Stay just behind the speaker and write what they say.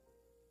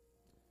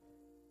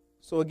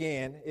So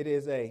again, it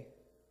is a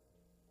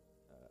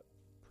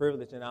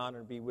privilege and honor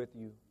to be with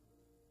you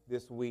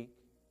this week,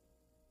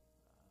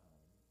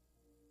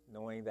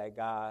 knowing that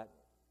God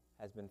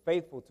has been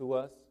faithful to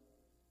us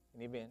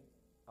and even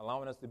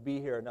allowing us to be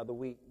here another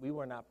week. We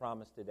were not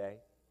promised today.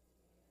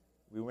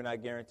 We were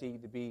not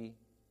guaranteed to be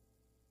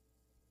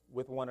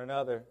with one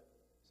another.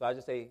 So I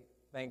just say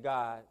thank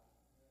God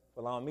for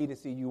allowing me to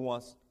see you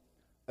once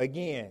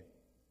again.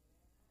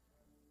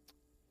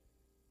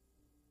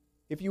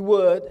 If you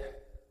would,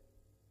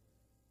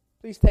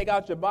 please take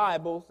out your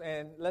Bibles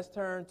and let's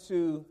turn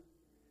to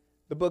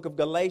the book of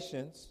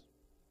Galatians,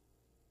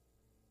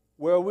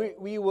 where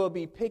we will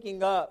be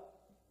picking up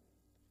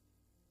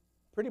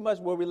pretty much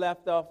where we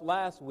left off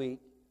last week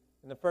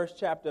in the first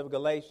chapter of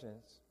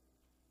Galatians.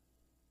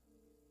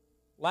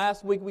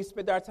 Last week we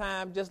spent our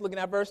time just looking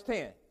at verse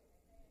 10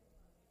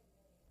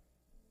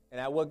 and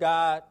at what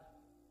God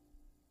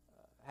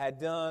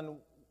had done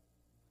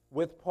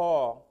with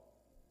Paul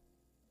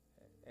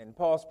and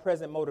Paul's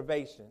present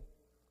motivation.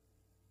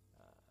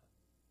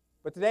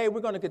 But today we're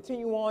going to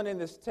continue on in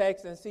this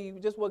text and see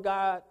just what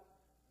God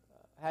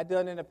had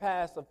done in the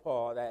past of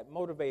Paul that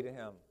motivated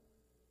him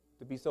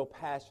to be so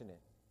passionate,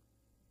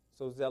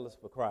 so zealous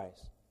for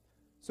Christ.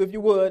 So if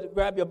you would,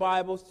 grab your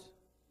Bibles.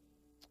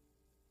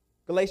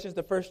 Galatians,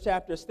 the first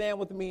chapter. Stand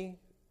with me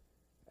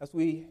as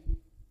we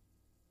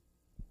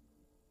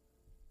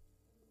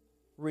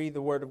read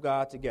the Word of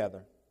God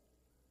together.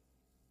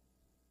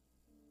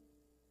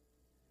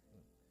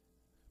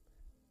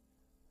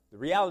 The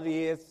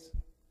reality is,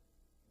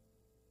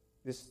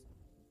 this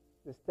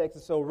text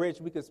is so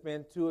rich, we could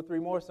spend 2 or 3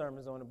 more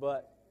sermons on it,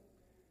 but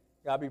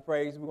God be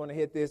praised, we're going to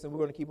hit this and we're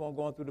going to keep on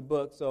going through the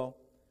book. So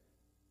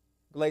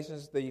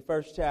Galatians, the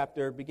first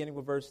chapter, beginning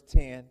with verse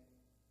 10.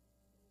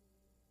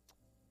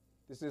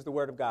 This is the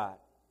word of God.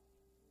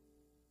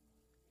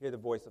 Hear the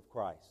voice of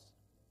Christ.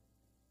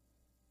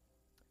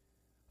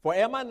 For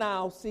am I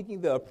now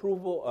seeking the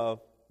approval of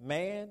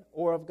man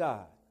or of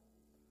God?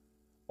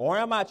 Or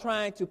am I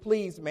trying to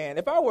please man?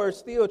 If I were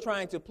still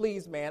trying to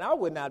please man, I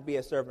would not be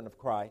a servant of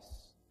Christ.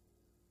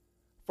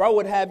 For I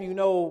would have you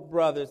know,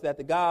 brothers, that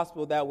the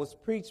gospel that was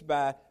preached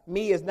by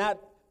me is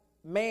not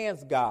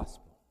man's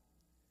gospel.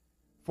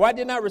 For I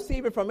did not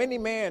receive it from any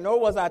man, nor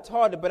was I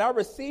taught it, but I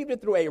received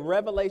it through a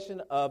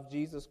revelation of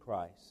Jesus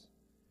Christ.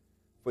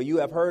 For you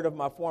have heard of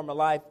my former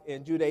life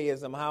in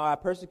Judaism, how I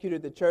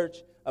persecuted the church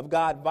of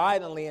God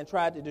violently and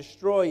tried to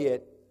destroy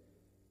it.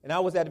 And I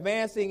was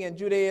advancing in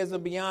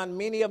Judaism beyond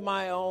many of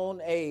my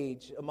own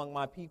age among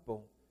my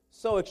people.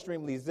 So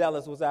extremely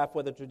zealous was I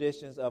for the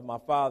traditions of my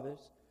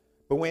fathers.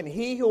 But when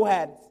he who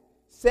had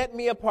set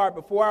me apart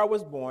before I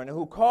was born, and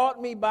who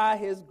called me by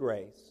his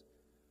grace,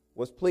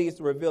 was pleased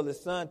to reveal his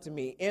Son to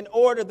me, in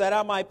order that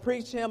I might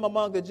preach him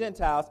among the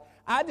Gentiles,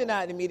 I did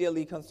not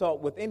immediately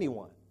consult with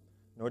anyone,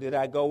 nor did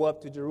I go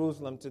up to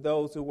Jerusalem to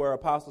those who were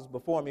apostles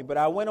before me. But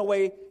I went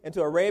away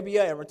into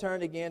Arabia and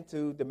returned again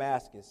to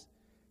Damascus.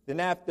 Then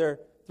after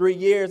 3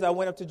 years, I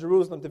went up to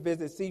Jerusalem to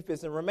visit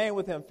Cephas and remained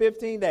with him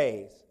 15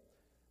 days.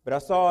 But I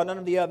saw none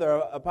of the other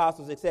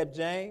apostles except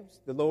James,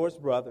 the Lord's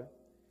brother.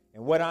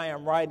 And what I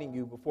am writing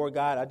you before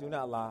God, I do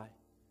not lie.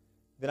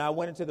 Then I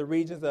went into the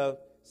regions of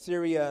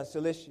Syria and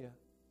Cilicia,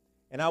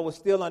 and I was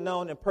still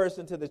unknown in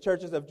person to the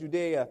churches of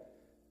Judea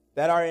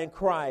that are in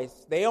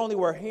Christ. They only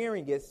were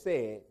hearing it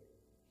said,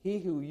 he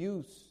who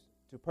used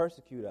to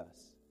persecute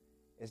us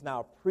is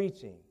now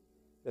preaching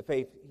the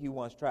faith he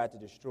once tried to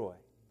destroy.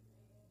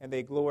 And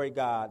they glory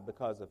God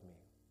because of me.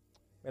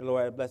 May the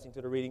Lord add a blessing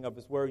to the reading of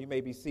his word. You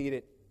may be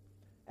seated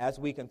as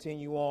we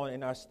continue on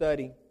in our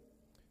study,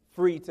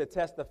 Free to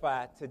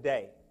Testify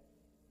Today.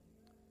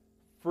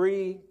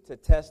 Free to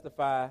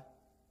testify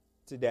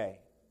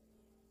today.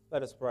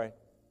 Let us pray.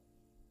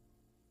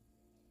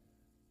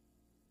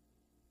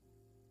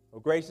 Oh,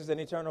 gracious and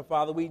eternal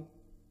Father, we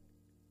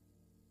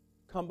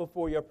come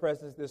before your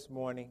presence this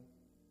morning,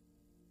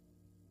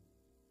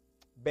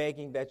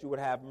 begging that you would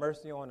have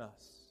mercy on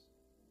us,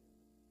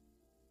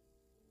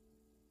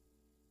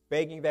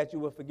 begging that you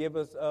would forgive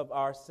us of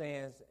our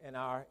sins and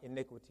our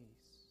iniquities,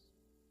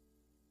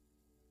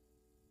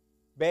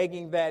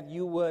 begging that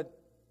you would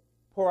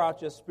pour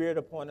out your Spirit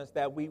upon us,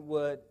 that we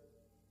would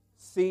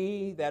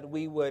see, that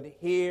we would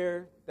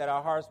hear, that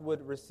our hearts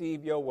would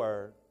receive your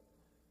word.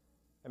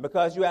 And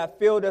because you have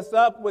filled us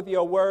up with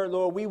your word,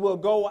 Lord, we will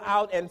go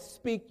out and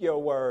speak your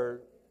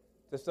word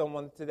to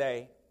someone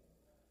today.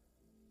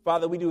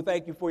 Father, we do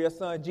thank you for your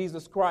Son,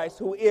 Jesus Christ,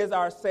 who is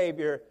our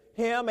Savior.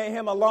 Him and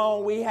him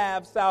alone we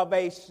have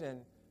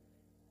salvation.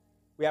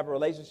 We have a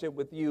relationship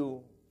with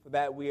you. For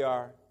that we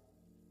are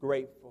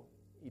grateful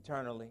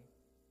eternally.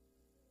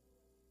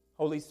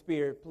 Holy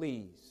Spirit,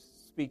 please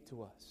speak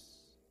to us.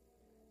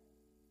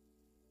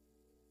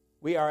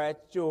 We are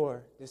at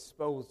your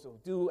disposal.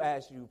 Do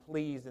as you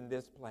please in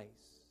this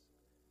place.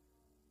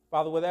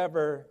 Father,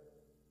 whatever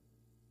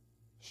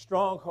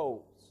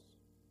strongholds,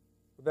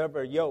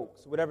 whatever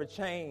yokes, whatever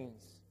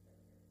chains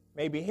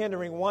may be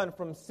hindering one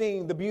from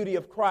seeing the beauty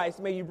of Christ,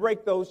 may you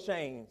break those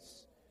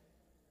chains.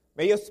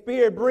 May your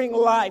Spirit bring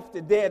life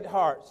to dead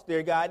hearts,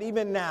 dear God,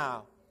 even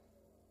now.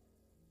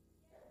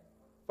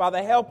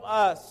 Father, help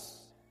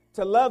us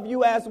to love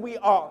you as we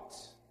ought,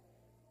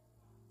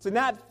 to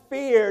not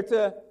fear,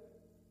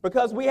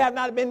 because we have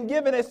not been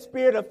given a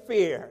spirit of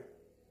fear.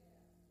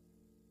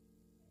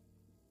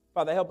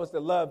 Father, help us to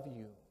love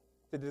you,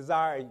 to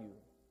desire you,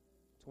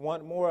 to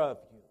want more of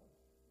you.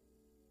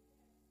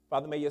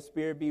 Father, may your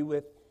spirit be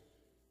with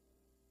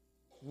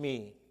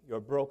me, your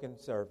broken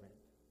servant.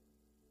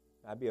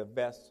 I'll be a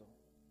vessel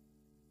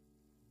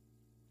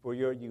for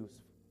your use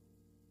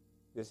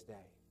this day.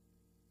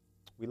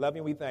 We love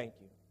you and we thank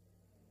you.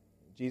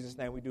 In Jesus'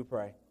 name we do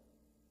pray.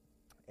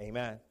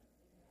 Amen.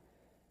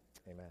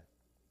 Amen.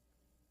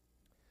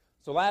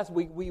 So last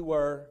week we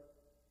were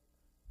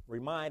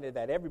reminded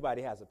that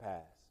everybody has a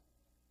past.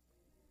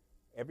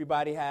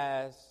 Everybody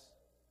has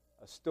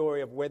a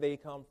story of where they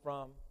come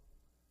from,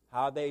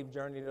 how they've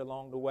journeyed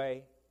along the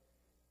way.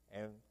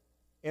 And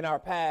in our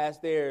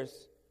past,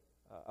 there's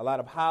a lot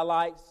of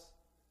highlights,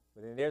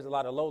 but then there's a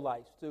lot of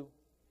lowlights too.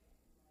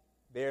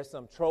 There's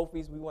some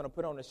trophies we want to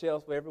put on the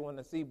shelves for everyone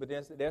to see, but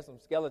there's some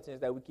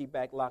skeletons that we keep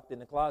back locked in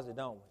the closet,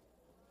 don't we?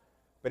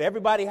 But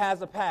everybody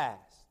has a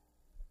past.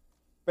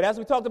 But as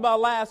we talked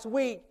about last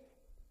week,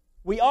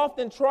 we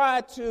often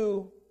try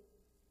to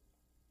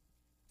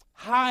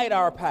hide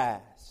our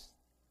past.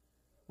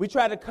 We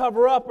try to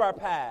cover up our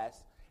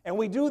past. And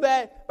we do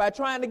that by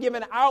trying to give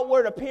an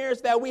outward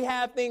appearance that we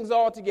have things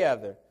all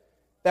together,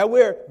 that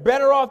we're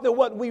better off than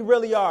what we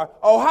really are.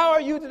 Oh, how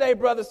are you today,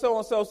 brother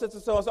so-and-so,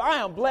 sister so-and-so? I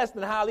am blessed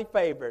and highly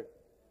favored,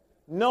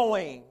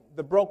 knowing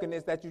the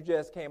brokenness that you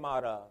just came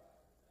out of.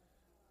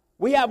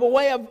 We have a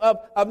way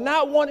of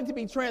not wanting to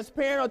be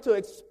transparent or to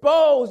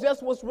expose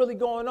just what's really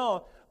going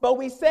on. But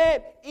we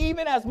said,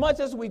 even as much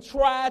as we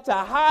try to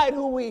hide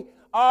who we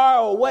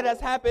are or what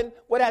has happened,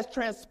 what has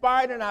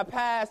transpired in our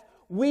past,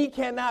 we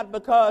cannot,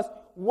 because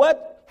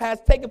what has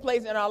taken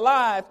place in our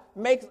lives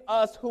makes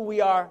us who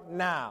we are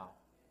now.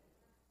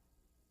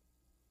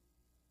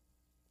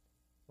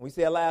 We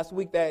said last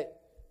week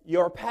that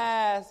your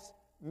past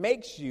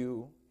makes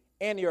you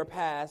and your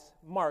past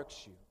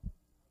marks you.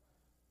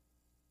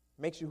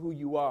 Makes you who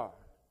you are.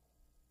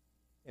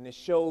 And it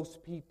shows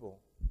people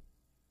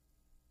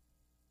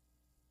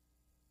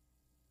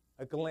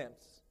a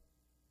glimpse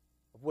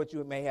of what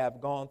you may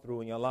have gone through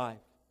in your life.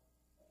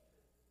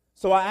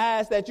 So I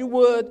ask that you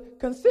would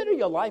consider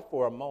your life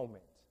for a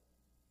moment.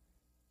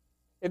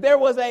 If there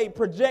was a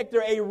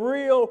projector, a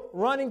reel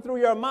running through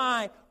your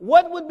mind,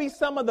 what would be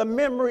some of the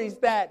memories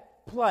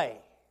that play?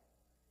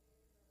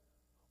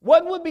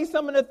 What would be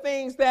some of the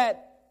things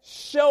that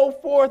show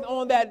forth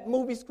on that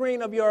movie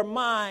screen of your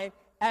mind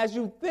as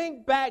you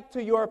think back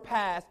to your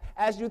past,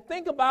 as you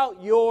think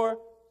about your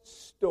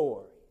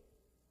story?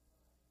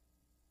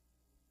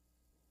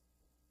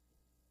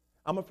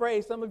 I'm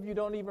afraid some of you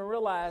don't even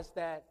realize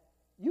that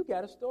you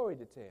got a story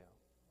to tell.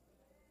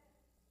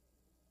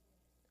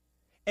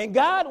 And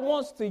God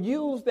wants to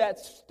use that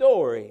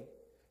story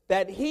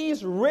that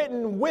He's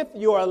written with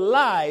your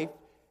life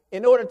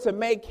in order to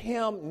make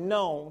Him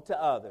known to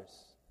others.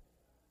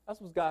 That's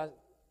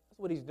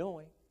what He's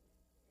doing.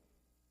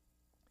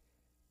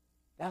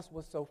 That's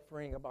what's so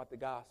freeing about the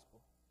gospel.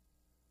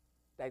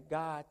 That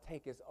God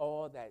takes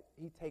all that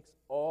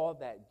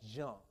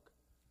junk,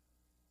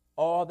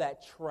 all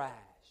that trash,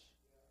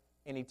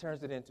 and He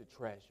turns it into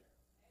treasure.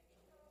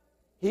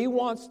 He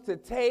wants to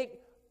take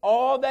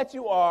all that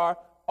you are,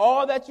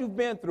 all that you've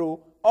been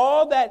through,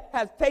 all that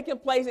has taken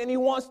place, and He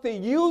wants to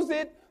use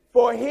it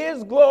for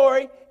His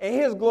glory and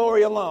His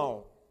glory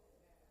alone.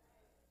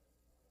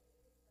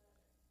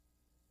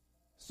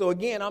 So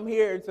again, I'm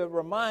here to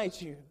remind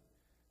you,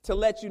 to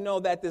let you know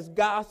that this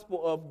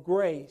gospel of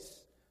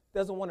grace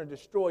doesn't want to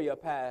destroy your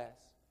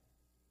past.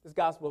 This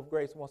gospel of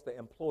grace wants to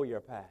employ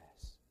your past.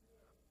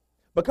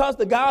 Because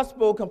the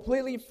gospel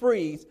completely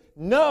frees,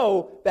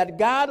 know that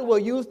God will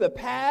use the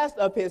past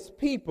of His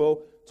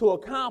people to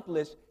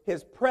accomplish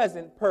His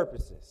present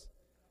purposes.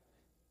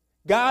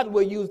 God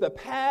will use the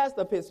past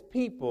of His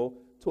people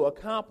to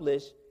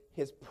accomplish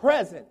His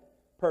present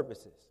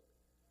purposes.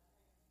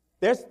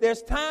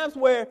 There's times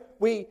where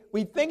we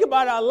think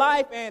about our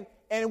life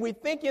and we're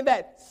thinking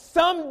that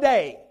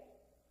someday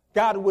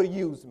God will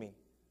use me.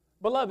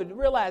 Beloved,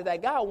 realize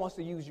that God wants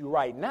to use you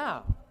right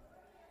now.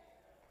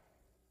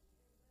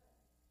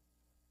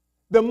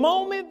 The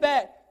moment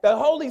that the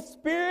Holy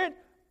Spirit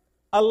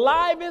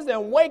alivens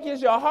and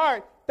wakens your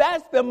heart,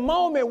 that's the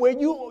moment where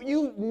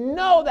you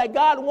know that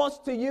God wants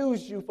to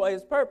use you for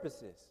His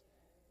purposes.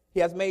 He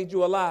has made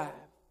you alive.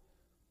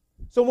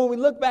 So when we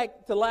look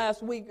back to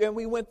last week and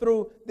we went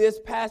through this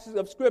passage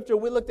of Scripture,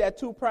 we looked at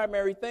two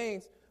primary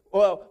things.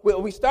 Well,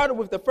 we started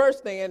with the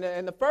first thing,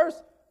 and the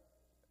first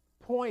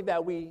point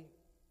that we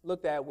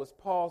looked at was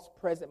Paul's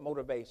present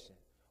motivation.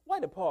 Why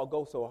did Paul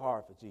go so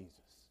hard for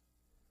Jesus?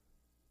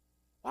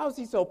 Why was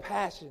he so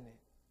passionate?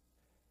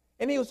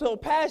 And he was so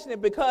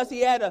passionate because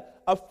he had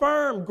a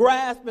firm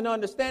grasp and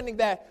understanding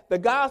that the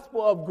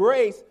gospel of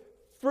grace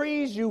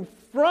frees you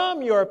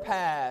from your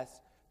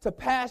past to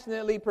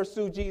passionately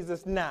pursue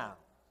Jesus now.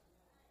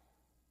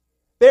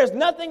 There's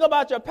nothing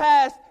about your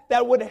past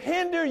that would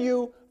hinder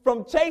you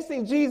from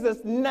chasing Jesus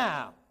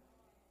now.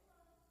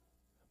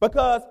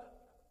 Because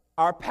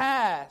our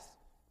past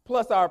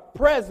plus our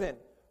present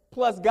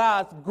plus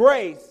God's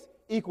grace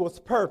equals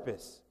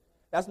purpose.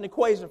 That's an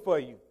equation for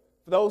you.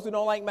 For those who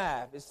don't like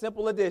math, it's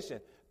simple addition.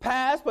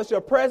 Past plus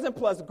your present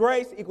plus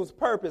grace equals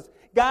purpose.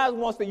 God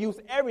wants to use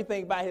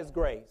everything by his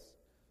grace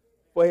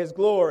for his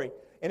glory.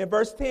 And in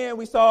verse 10,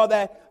 we saw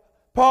that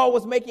Paul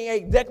was making a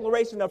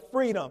declaration of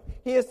freedom.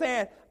 He is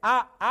saying,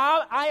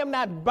 I am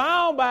not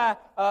bound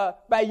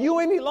by you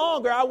any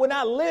longer. I will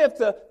not live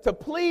to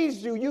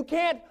please you. You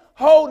can't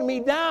hold me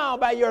down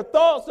by your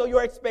thoughts or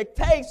your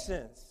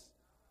expectations.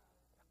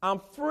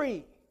 I'm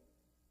free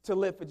to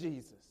live for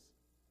Jesus.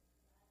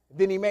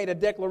 Then he made a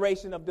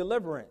declaration of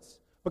deliverance.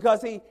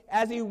 Because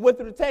as he went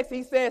through the text,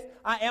 he says,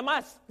 am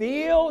I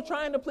still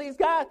trying to please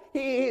God?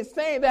 He is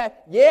saying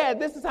that, yeah,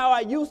 this is how I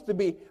used to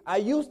be. I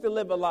used to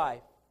live a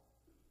life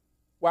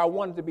where I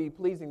wanted to be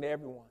pleasing to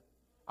everyone.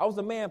 I was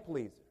a man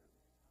pleaser.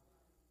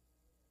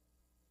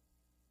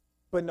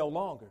 But no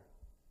longer.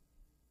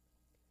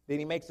 Then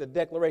he makes a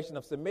declaration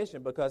of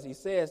submission because he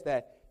says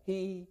that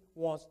he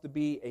wants to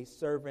be a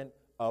servant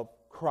of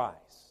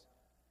Christ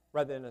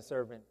rather than a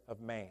servant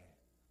of man.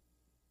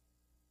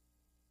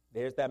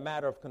 There's that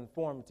matter of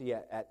conformity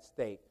at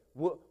stake.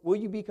 Will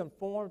you be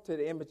conformed to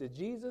the image of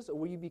Jesus, or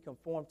will you be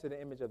conformed to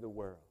the image of the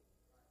world?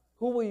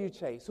 Who will you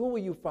chase? Who will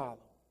you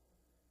follow?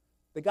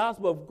 The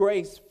gospel of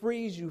grace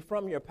frees you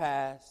from your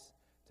past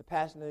to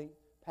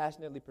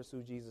passionately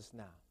pursue Jesus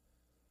now.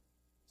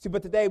 See,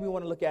 but today we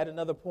want to look at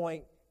another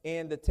point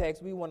in the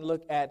text. We want to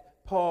look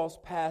at Paul's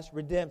past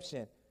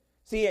redemption.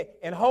 See,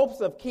 in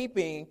hopes of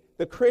keeping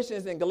the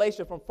Christians in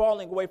Galatia from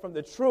falling away from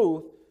the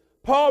truth,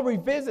 Paul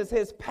revisits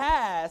his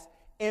past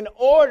in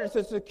order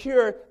to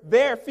secure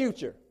their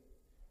future.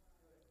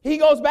 He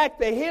goes back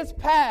to his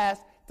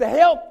past to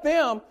help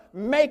them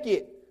make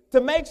it,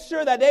 to make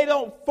sure that they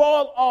don't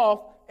fall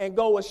off and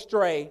go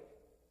astray,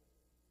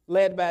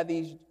 led by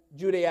these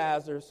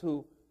Judaizers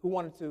who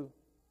wanted to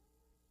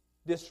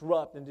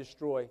disrupt and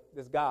destroy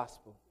this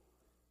gospel.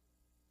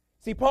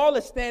 See, Paul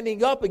is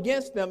standing up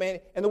against them, and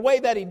the way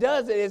that he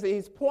does it is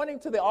he's pointing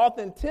to the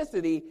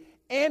authenticity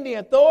and the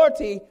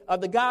authority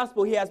of the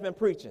gospel he has been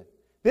preaching.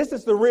 This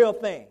is the real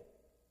thing.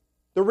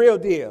 The real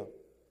deal.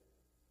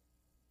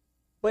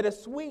 But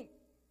it's sweet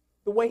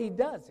the way he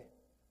does it.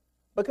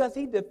 Because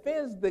he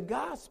defends the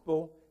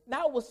gospel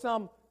not with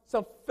some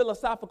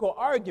philosophical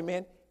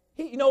argument.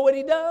 You know what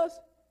he does?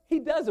 He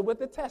does it with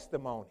a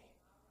testimony.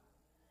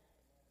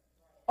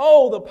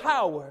 Oh, the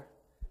power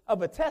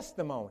of a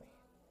testimony.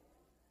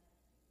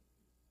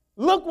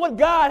 Look what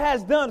God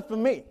has done for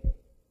me.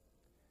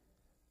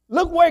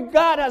 Look where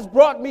God has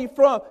brought me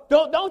from.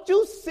 Don't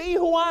you see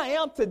who I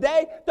am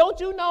today? Don't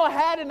you know,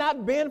 had it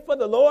not been for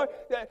the Lord,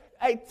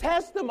 a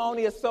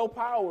testimony is so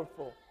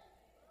powerful.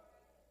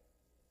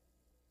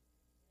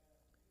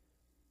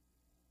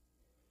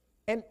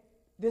 And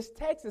this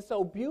text is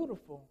so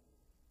beautiful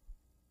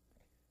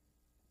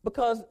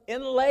because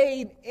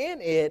inlaid in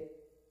it,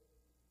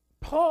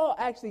 Paul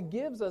actually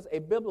gives us a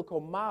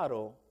biblical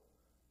model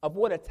of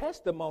what a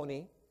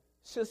testimony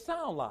should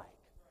sound like.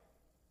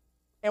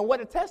 And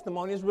what a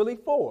testimony is really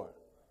for.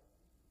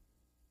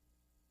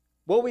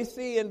 What we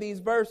see in these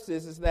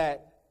verses is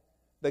that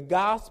the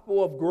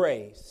gospel of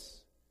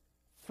grace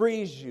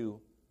frees you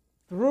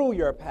through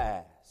your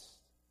past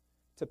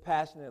to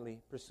passionately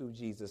pursue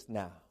Jesus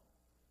now.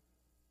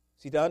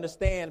 See, to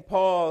understand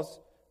Paul's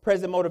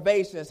present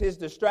motivations, his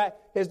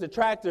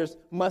detractors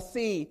must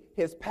see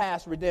his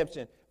past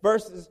redemption.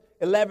 Verses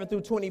 11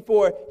 through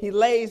 24, he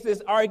lays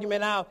this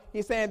argument out.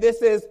 He's saying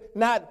this is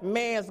not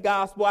man's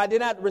gospel. I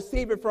did not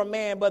receive it from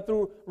man, but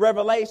through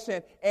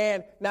revelation.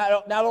 And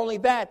not only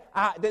that,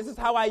 this is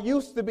how I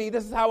used to be.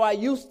 This is how I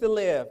used to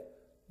live.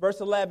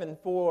 Verse 11,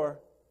 for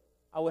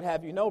I would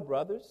have you know,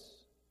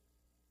 brothers,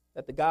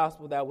 that the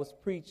gospel that was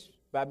preached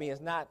by me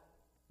is not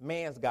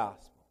man's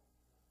gospel.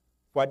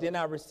 For I did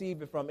not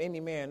receive it from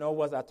any man, nor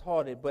was I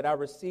taught it, but I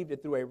received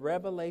it through a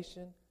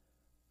revelation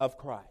of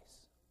Christ.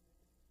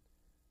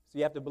 So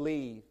you have to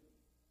believe.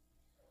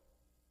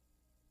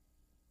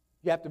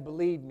 You have to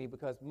believe me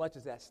because much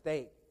is at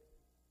stake.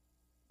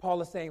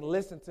 Paul is saying,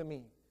 listen to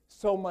me.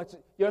 So much,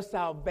 your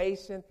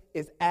salvation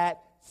is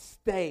at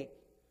stake.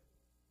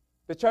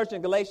 The church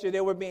in Galatia, they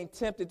were being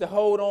tempted to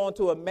hold on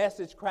to a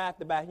message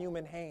crafted by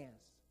human hands.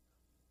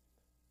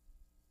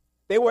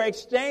 They were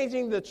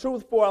exchanging the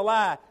truth for a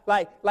lie.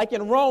 Like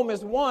in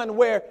Romans 1,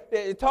 where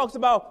it talks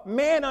about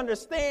man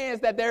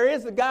understands that there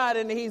is a God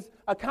and he's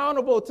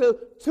accountable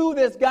to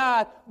this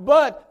God,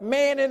 but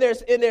man in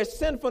their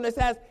sinfulness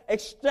has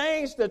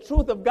exchanged the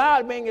truth of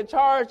God being in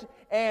charge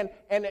and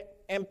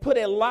put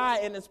a lie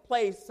in its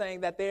place,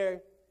 saying that they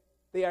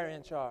are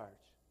in charge.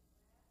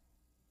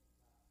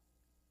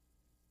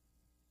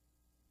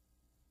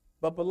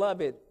 But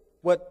beloved,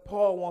 what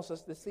Paul wants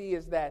us to see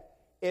is that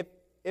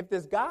if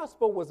this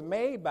gospel was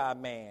made by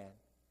man,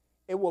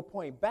 it will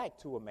point back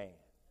to a man.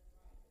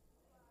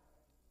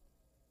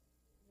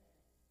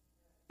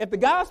 If the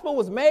gospel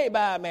was made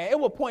by a man, it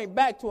will point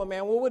back to a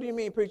man. Well, what do you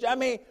mean, preacher? I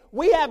mean,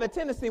 we have a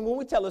tendency when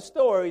we tell a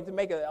story to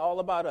make it all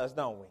about us,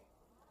 don't we?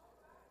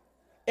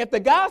 If the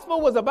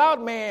gospel was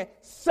about man,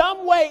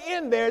 some way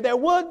in there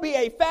would be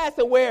a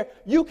facet where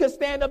you could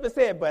stand up and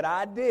say, but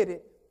I did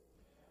it.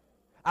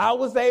 I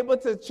was able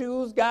to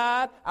choose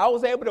God. I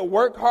was able to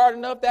work hard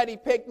enough that he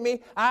picked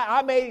me.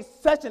 I made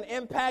such an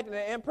impact and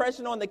an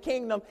impression on the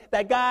kingdom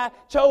that God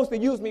chose to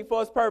use me for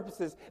his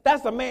purposes.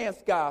 That's a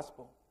man's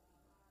gospel.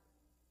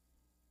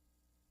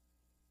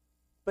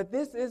 But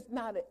this is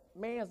not a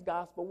man's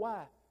gospel.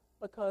 Why?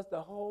 Because the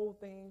whole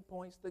thing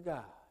points to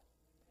God.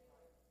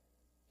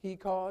 He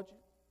called you.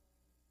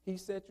 He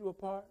set you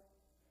apart.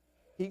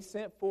 He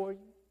sent for you.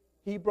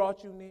 He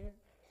brought you near.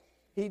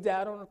 He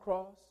died on the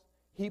cross.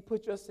 He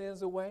put your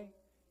sins away.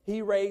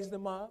 He raised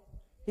them up.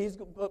 He's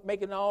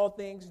making all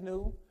things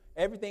new.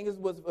 Everything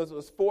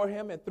was for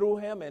him and through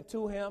him and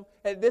to him.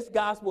 And this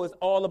gospel is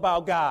all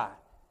about God.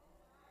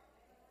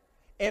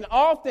 And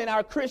often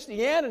our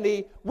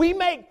Christianity, we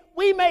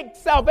make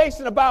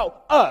salvation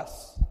about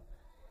us.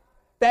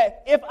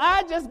 That if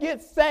I just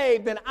get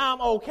saved, then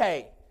I'm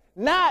okay.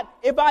 Not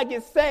if I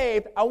get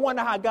saved, I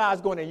wonder how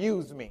God's going to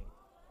use me.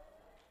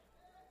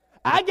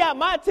 I got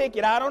my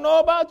ticket. I don't know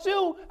about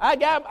you. I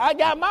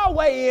got my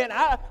way in.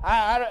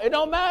 It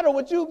don't matter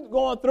what you're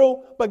going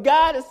through. But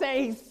God is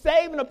saying he's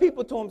saving the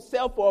people to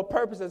himself for a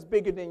purpose that's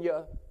bigger than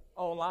your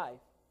own life.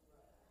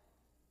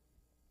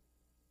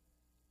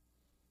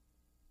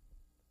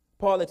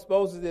 Paul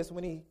exposes this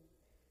when he,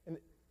 in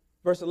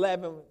verse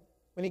 11,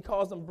 when he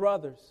calls them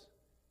brothers.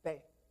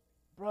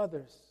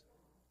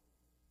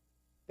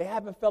 They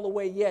haven't fell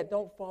away yet.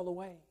 Don't fall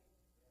away.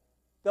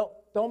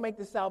 Don't make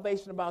the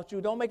salvation about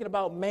you. Don't make it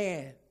about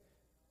man.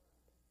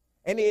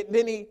 And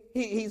then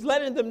he's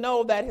letting them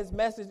know that his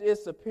message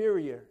is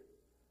superior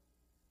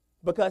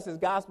because his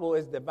gospel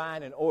is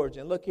divine in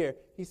origin. Look here.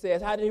 He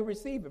says, how did he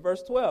receive it?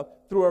 Verse 12,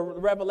 through a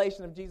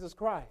revelation of Jesus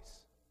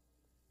Christ.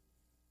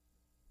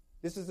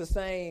 This is the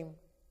same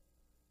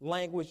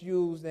language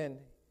used in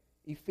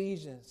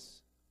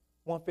Ephesians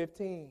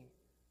 1:15,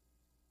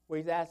 where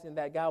he's asking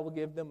that God will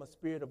give them a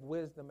spirit of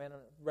wisdom and a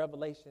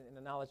revelation in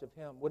the knowledge of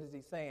him. What is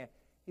he saying?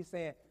 He's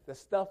saying, the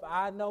stuff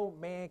I know,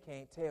 man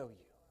can't tell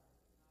you.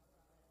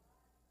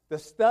 The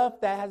stuff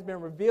that has been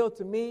revealed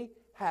to me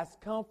has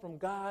come from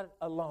God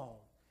alone.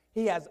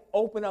 He has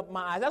opened up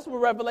my eyes. That's what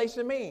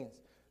revelation means.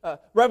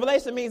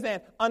 Revelation means an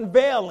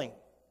unveiling,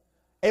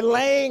 a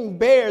laying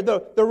bare,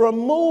 the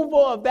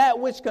removal of that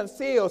which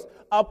conceals.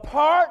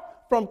 Apart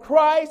from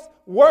Christ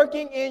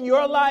working in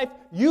your life,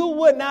 you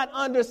would not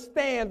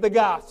understand the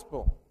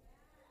gospel.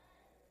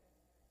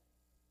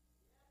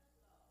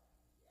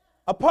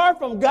 Apart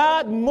from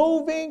God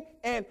moving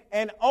and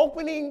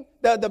opening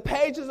the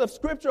pages of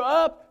Scripture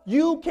up,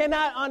 you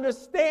cannot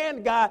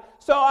understand God.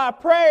 So our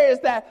prayer is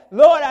that,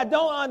 Lord, I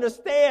don't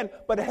understand,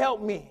 but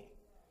help me.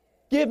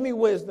 Give me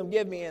wisdom.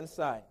 Give me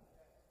insight.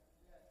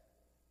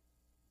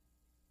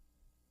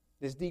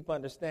 This deep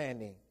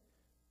understanding.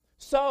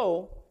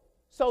 So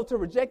to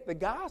reject the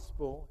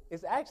gospel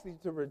is actually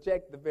to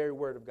reject the very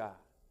word of God.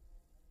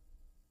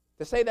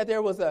 To say that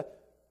there was a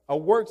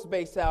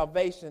works-based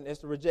salvation is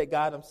to reject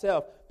God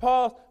himself.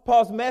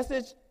 Paul's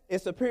message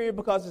is superior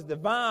because it's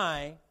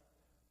divine,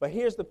 but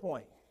here's the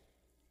point.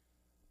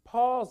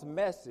 Paul's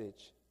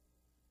message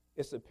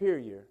is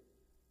superior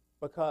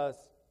because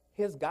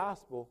his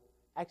gospel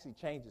actually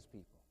changes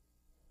people.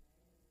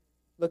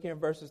 Look here in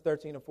verses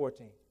 13 and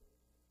 14.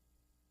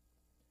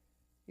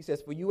 He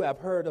says, for you have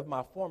heard of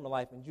my former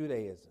life in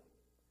Judaism,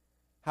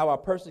 how I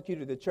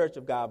persecuted the church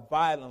of God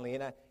violently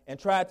and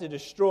tried to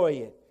destroy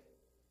it.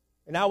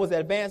 And I was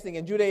advancing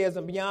in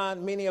Judaism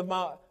beyond many of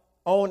my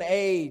own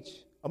age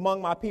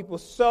among my people.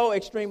 So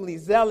extremely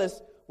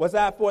zealous was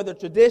I for the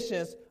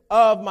traditions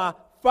of my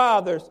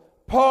fathers.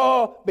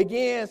 Paul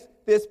begins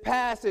this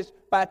passage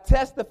by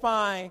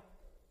testifying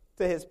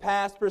to his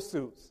past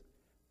pursuits.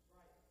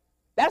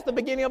 That's the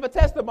beginning of a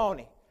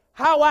testimony.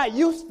 How I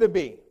used to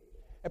be.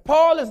 And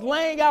Paul is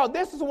laying out,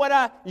 this is what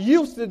I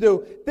used to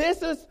do.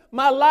 This is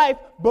my life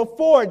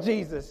before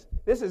Jesus.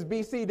 This is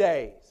BC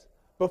days,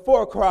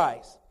 before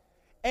Christ.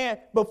 And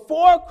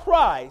before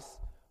Christ,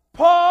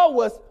 Paul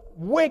was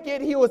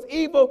wicked. He was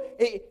evil.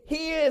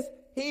 He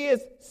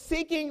is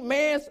seeking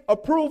man's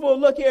approval.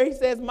 Look here. He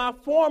says, my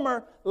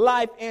former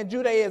life in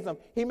Judaism.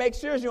 He makes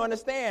sure you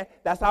understand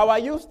that's how I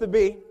used to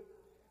be.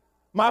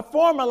 My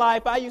former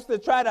life, I used to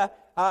try to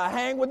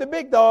hang with the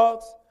big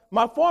dogs.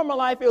 My former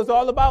life, it was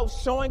all about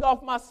showing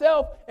off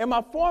myself. In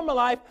my former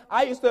life,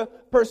 I used to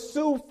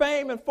pursue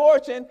fame and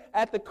fortune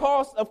at the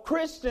cost of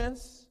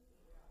Christians.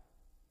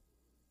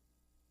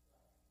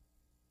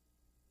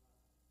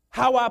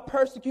 How I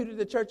persecuted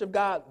the church of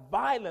God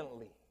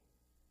violently.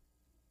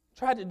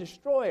 Tried to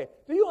destroy it.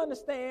 Do you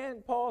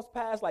understand Paul's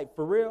past, like,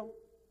 for real?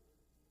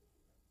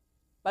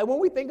 Like, when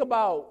we think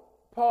about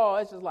Paul,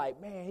 it's just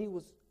like, man, he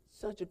was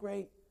such a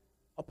great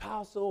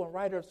apostle and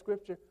writer of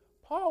Scripture.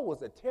 Paul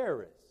was a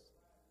terrorist.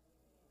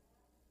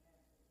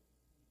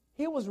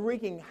 He was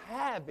wreaking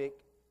havoc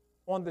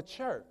on the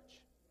church.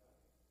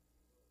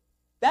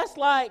 That's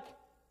like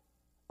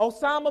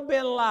Osama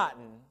bin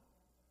Laden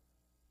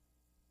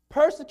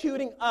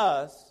persecuting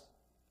us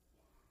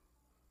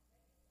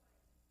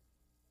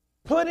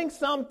putting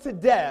some to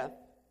death.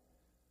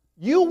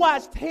 You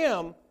watched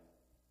him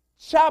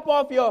chop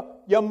off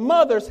your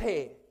mother's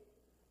head,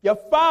 your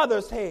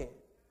father's head,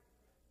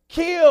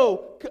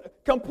 kill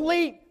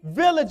complete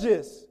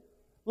villages,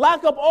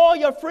 lock up all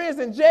your friends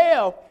in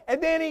jail,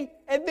 and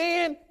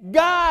then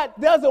God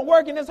does a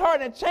work in his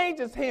heart and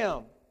changes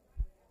him.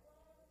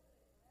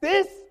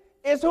 This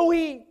is who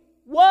he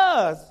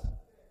was.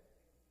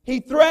 He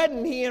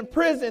threatened, he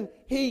imprisoned,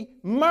 he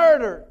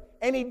murdered,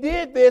 and he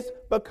did this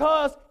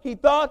because he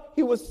thought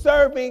he was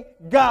serving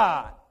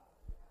God.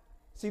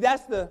 See,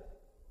 that's the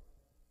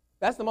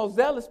most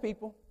zealous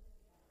people,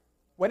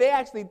 where they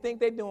actually think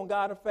they're doing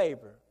God a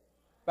favor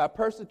by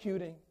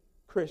persecuting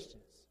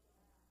Christians.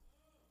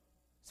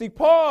 See,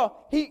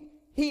 Paul,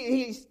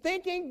 he's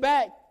thinking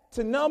back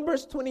to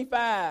Numbers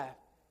 25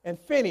 and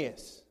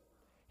Phineas.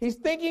 He's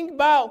thinking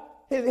about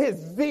his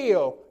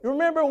zeal. You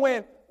remember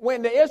when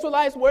the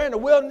Israelites were in the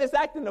wilderness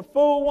acting a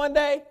fool one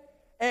day,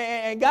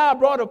 and God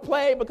brought a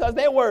plague because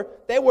they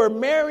were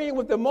marrying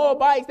with the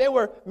Moabites, they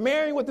were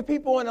marrying with the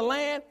people in the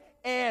land,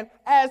 and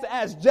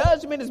as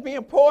judgment is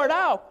being poured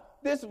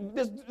out, this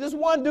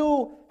one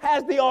dude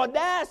has the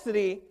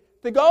audacity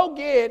to go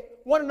get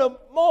one of the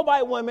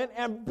Moabite women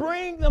and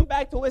bring them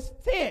back to his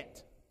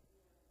tent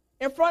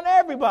in front of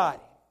everybody.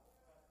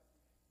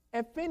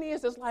 And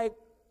Phineas is like,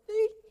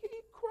 he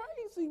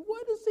crazy.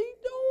 What is he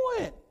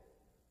doing?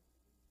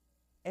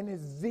 And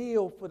his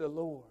zeal for the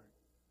Lord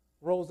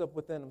rose up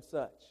within him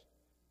such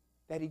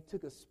that he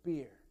took a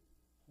spear,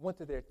 went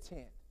to their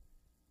tent,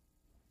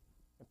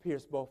 and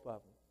pierced both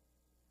of them.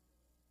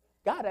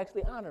 God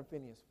actually honored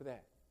Phineas for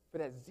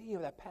that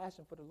zeal, that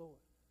passion for the Lord.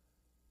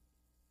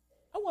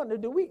 I wonder,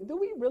 do we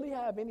really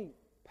have any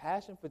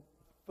passion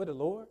for the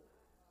Lord?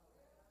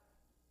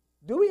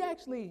 Do we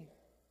actually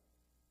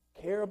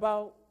care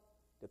about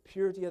the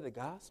purity of the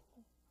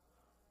gospel?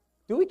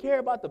 Do we care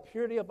about the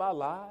purity of our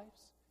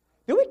lives?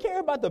 Do we care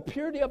about the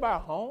purity of our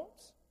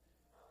homes?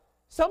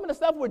 Some of the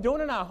stuff we're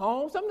doing in our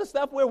homes, some of the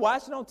stuff we're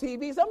watching on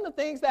TV, some of the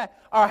things that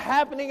are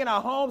happening in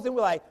our homes, and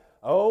we're like,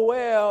 oh,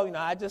 well,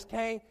 I just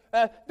can't.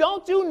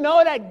 Don't you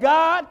know that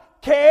God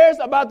cares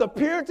about the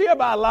purity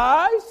of our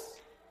lives?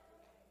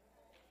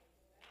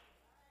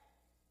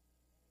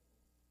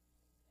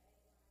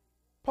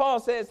 Paul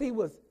says he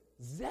was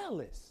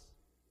zealous.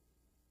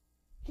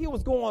 He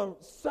was going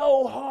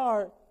so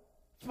hard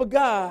for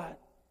God,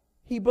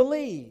 he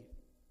believed.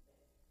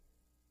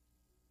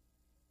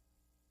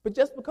 But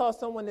just because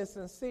someone is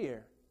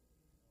sincere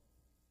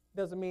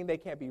doesn't mean they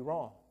can't be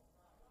wrong.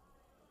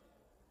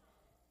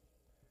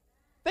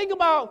 Think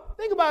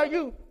about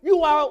you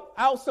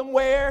out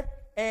somewhere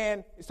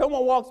and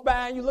someone walks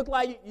by and you look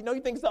like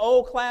you think it's an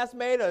old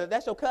classmate or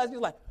that's your cousin.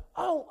 You're like,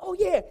 oh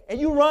yeah, and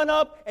you run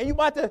up and you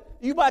about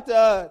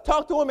to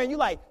talk to him and you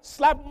like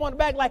slap him on the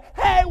back like,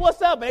 hey,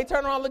 what's up? And they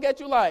turn around and look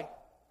at you like,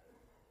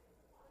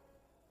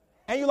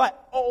 and you're like,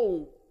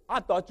 oh,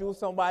 I thought you was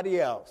somebody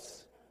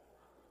else.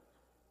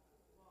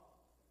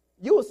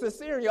 You were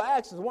sincere in your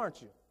actions,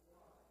 weren't you?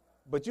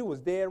 But you was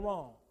dead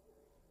wrong.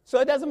 So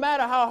it doesn't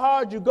matter how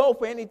hard you go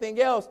for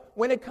anything else.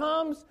 When it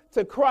comes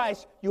to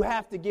Christ, you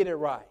have to get it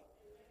right.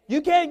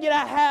 You can't get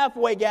a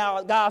halfway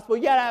gospel.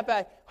 You got to have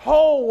a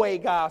whole way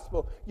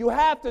gospel. You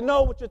have to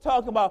know what you're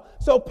talking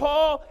about. So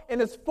Paul, in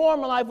his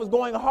former life, was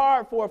going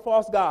hard for a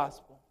false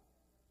gospel.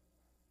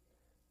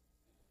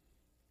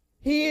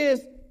 He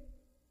is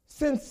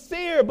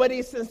sincere, but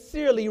he's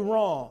sincerely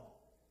wrong.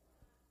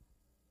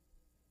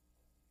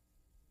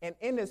 And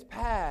in his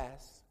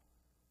past,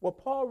 what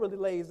Paul really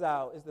lays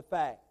out is the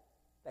fact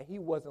that he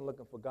wasn't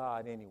looking for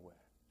God anywhere.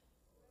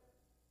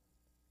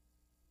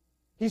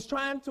 He's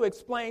trying to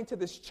explain to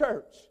this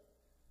church,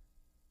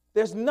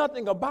 there's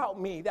nothing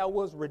about me that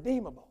was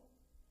redeemable.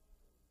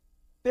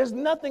 There's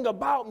nothing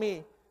about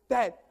me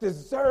that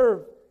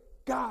deserved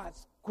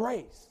God's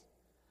grace.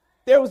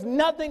 There was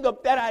nothing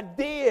that I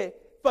did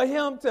for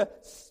him to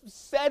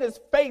set his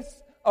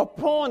face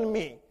upon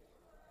me.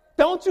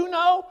 Don't you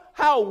know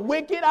how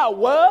wicked I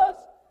was?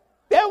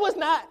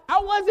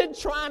 I wasn't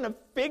trying to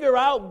figure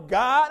out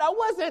God. I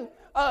wasn't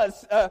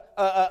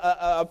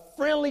a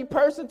friendly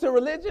person to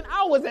religion.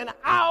 I was an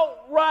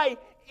outright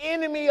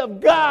enemy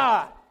of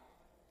God.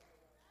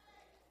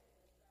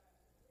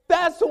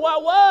 That's who I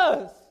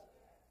was.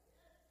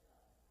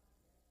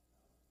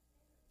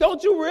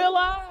 Don't you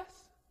realize?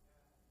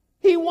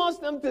 He wants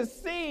them to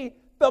see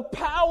the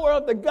power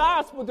of the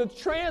gospel to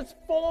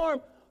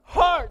transform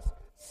hearts.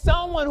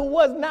 Someone who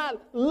was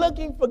not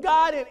looking for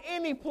God in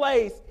any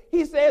place.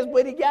 He says,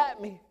 but he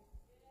got me.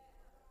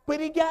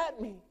 But he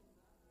got me.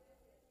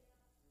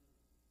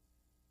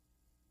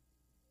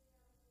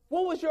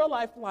 What was your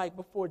life like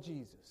before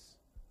Jesus?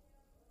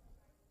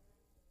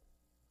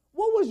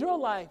 What was your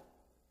life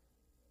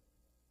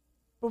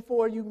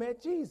before you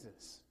met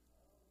Jesus?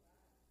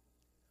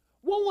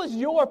 What was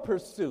your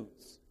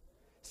pursuits?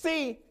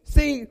 See,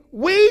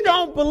 we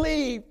don't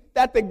believe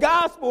that the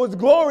gospel is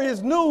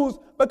glorious news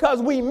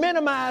because we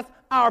minimize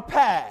our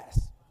past.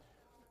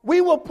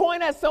 We will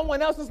point at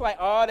someone else. It's like,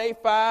 oh, they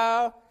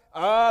foul.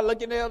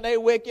 Look at them, they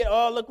wicked.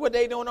 Oh, look what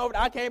they doing over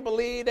there. I can't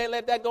believe they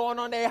let that go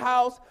on their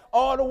house.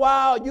 All the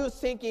while, you're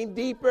sinking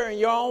deeper in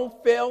your own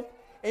filth,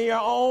 in your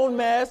own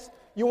mess.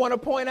 You want to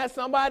point at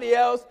somebody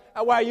else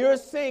while you're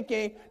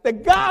sinking. The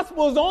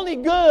gospel is only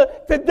good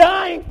to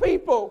dying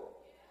people.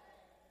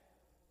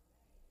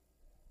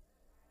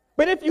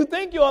 But if you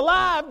think you're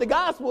alive, the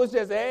gospel is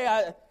just, hey,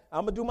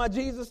 I'm going to do my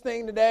Jesus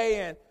thing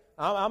today, and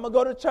I'm going to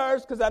go to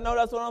church because I know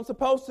that's what I'm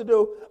supposed to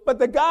do. But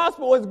the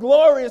gospel is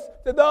glorious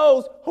to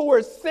those who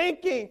are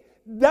sinking,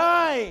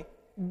 dying,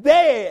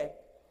 dead.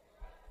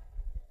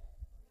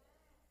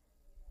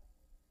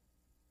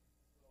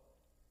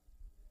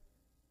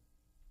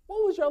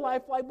 What was your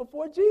life like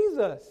before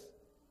Jesus?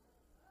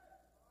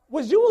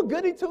 Was you a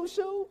goody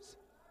two-shoes?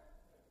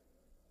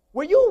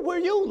 Were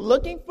you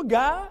looking for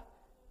God?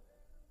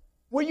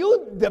 Were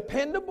you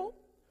dependable?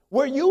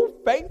 Were you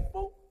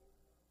faithful?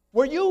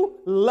 Were you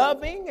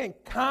loving and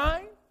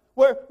kind?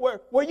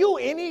 Were you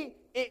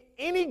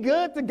any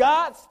good to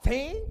God's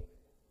team?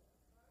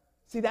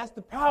 See, that's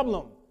the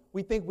problem.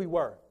 We think we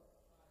were.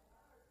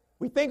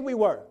 We think we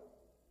were.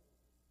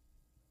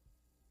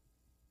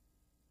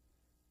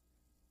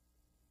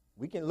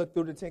 We can look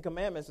through the Ten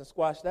Commandments and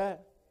squash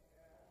that.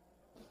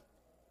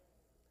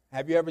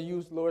 Have you ever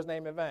used the Lord's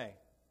name in vain?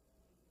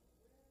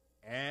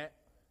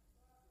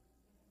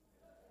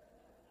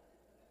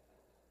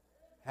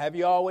 Have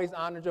you always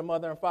honored your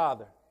mother and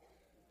father?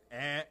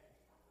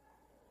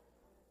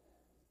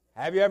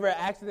 Have you ever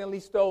accidentally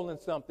stolen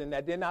something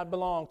that did not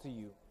belong to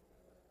you?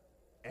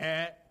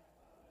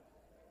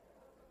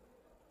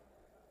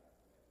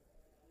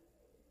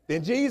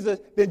 Then Jesus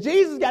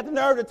got the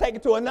nerve to take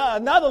it to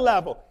another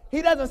level.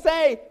 He doesn't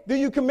say, do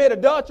you commit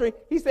adultery?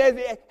 He says,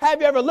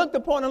 have you ever looked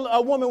upon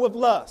a woman with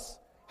lust?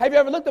 Have you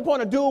ever looked upon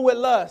a dude with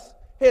lust?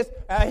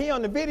 He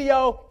on the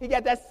video, he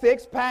got that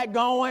six-pack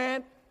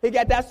going. He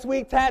got that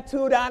sweet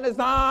tattoo down his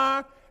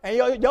arm. And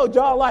your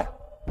jaw like,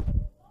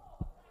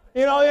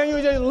 you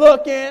just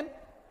looking.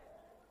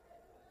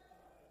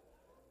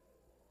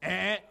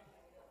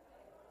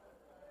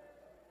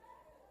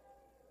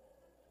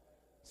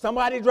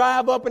 Somebody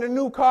drive up in a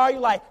new car, you're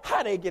like,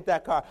 how they get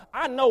that car?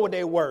 I know what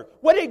they work.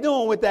 What are they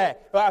doing with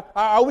that?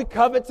 Are we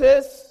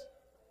covetous?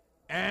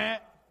 But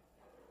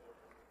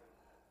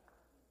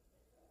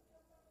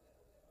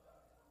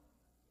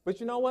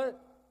you know what?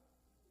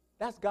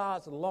 That's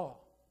God's law.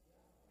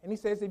 And he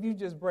says if you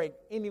just break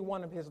any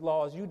one of his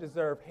laws, you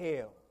deserve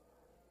hell.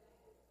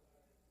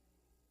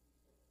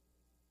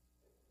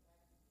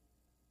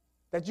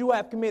 That you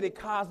have committed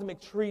cosmic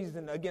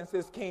treason against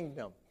his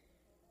kingdom.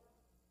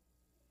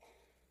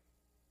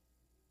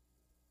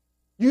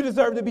 You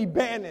deserve to be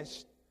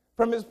banished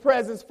from his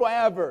presence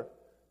forever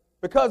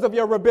because of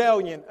your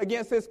rebellion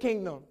against his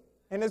kingdom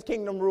and his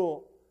kingdom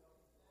rule.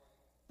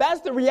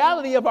 That's the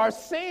reality of our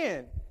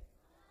sin.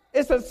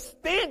 It's a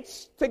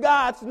stench to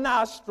God's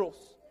nostrils.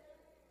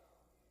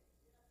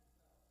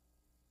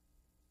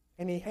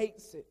 And he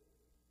hates it.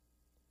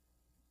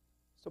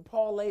 So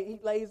Paul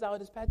lays out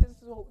his path. This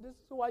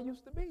is who I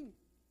used to be.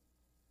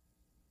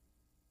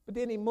 But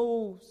then he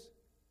moves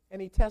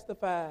and he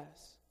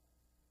testifies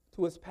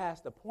to his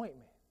past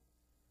appointment.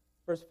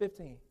 Verse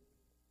 15.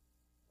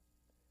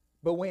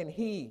 But when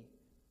he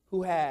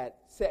who had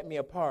set me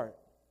apart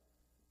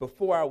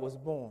before I was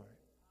born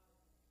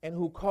and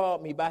who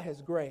called me by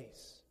his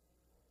grace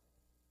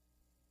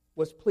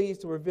was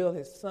pleased to reveal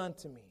his son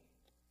to me.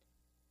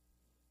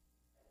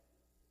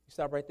 You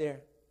stop right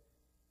there.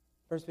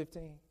 Verse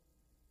 15.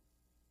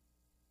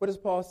 What does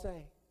Paul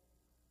say?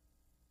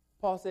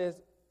 Paul says,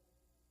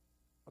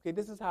 okay,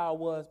 this is how I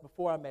was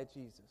before I met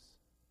Jesus.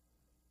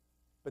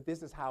 But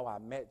this is how I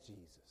met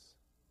Jesus.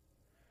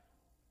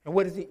 And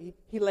what is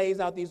he lays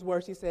out these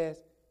words. He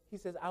says,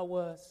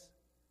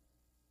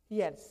 he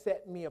had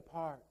set me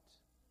apart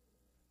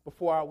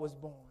before I was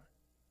born.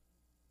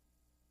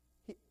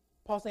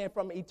 Paul's saying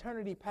from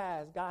eternity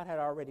past, God had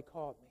already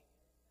called me.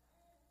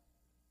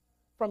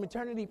 From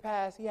eternity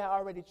past, he had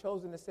already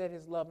chosen to set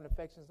his love and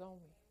affections on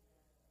me.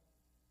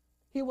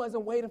 He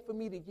wasn't waiting for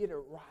me to get it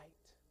right.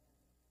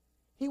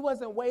 He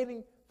wasn't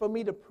waiting for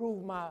me to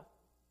prove my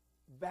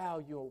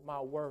value, my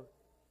worth.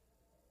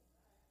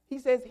 He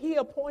says he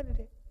appointed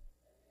it.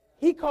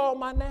 He called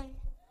my name.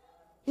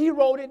 He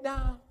wrote it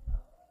down.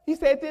 He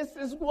said, this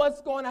is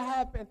what's going to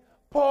happen.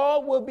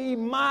 Paul will be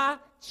my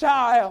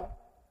child.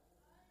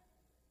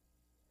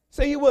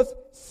 So he was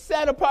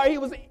set apart. He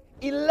was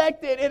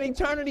elected in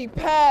eternity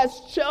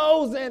past,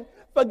 chosen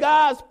for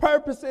God's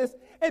purposes.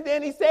 And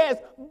then he says,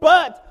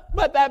 but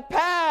that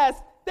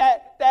past,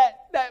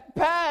 that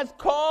past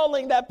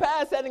calling, that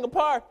past setting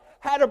apart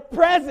had a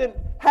present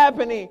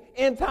happening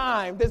in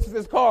time. This is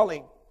his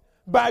calling.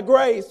 By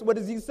grace, what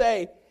does he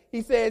say?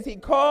 He says he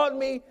called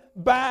me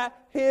by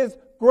his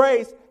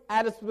grace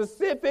at a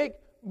specific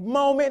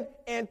moment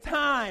in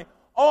time.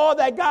 All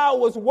that God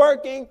was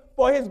working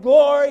for his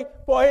glory,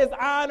 for his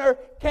honor,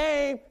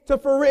 came to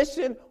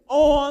fruition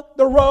on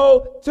the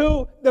road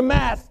to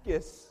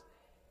Damascus.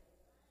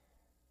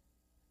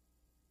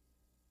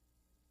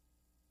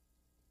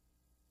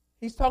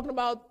 He's talking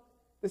about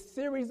the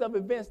series of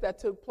events that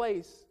took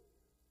place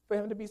for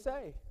him to be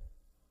saved.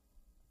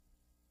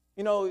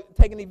 You know,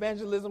 taking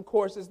evangelism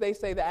courses, they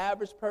say the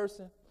average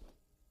person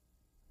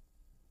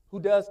who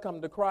does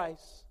come to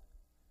Christ,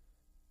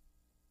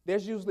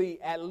 there's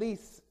usually at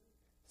least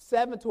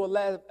 7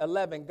 to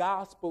 11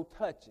 gospel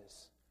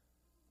touches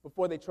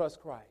before they trust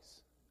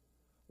Christ.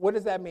 What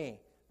does that mean?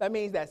 That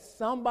means that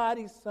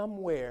somebody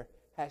somewhere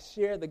has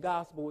shared the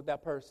gospel with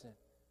that person,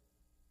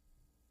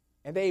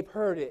 and they've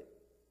heard it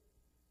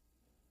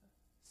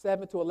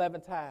 7 to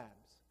 11 times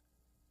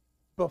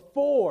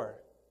before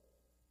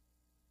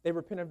they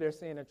repent of their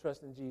sin and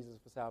trust in Jesus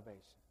for salvation.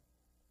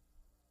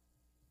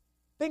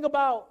 Think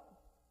about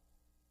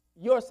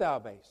your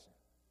salvation.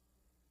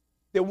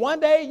 That one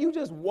day you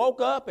just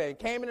woke up and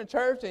came into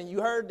church and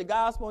you heard the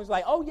gospel and it's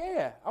like, oh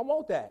yeah, I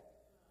want that.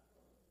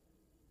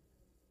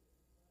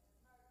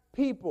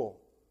 People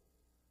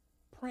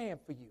praying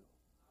for you.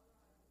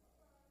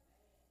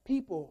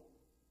 People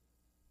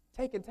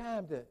taking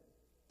time to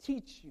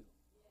teach you.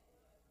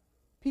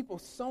 People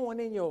sowing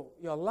in your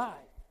life.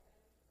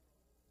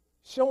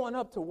 Showing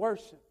up to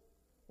worship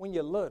when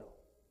you're little.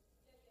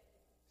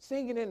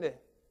 Singing in the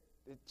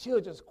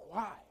children's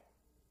choir.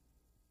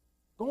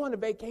 Going to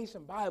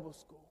vacation Bible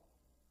school.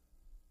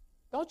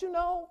 Don't you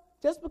know,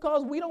 just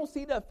because we don't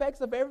see the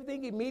effects of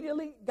everything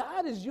immediately,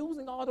 God is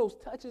using all those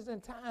touches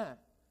in time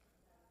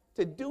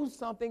to do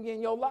something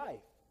in your life.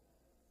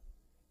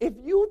 If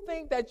you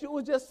think that you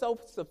were just so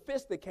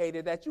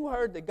sophisticated that you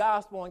heard the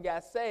gospel and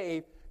got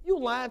saved, you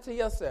lying to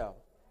yourself.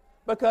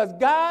 Because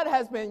God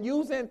has been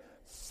using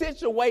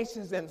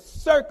situations and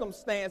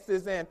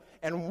circumstances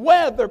and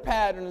weather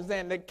patterns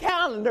and the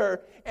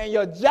calendar and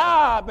your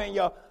job and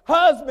your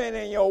husband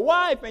and your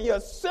wife and your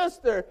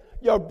sister,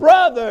 your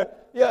brother,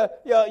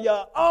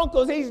 your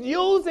uncles. He's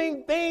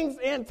using things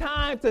in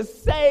time to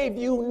save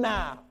you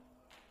now.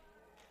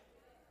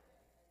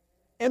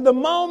 In the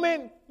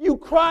moment you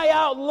cry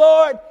out,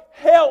 Lord,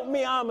 help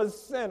me, I'm a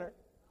sinner.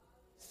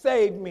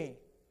 Save me.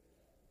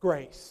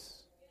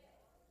 Grace.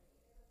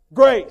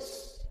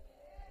 Grace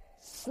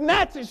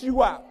snatches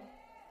you out.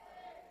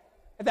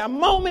 At that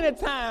moment in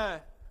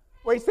time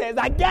where he says,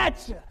 I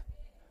got you.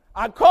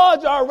 I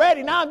called you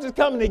already. Now I'm just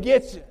coming to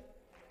get you.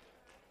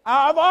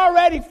 I've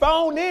already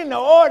phoned in the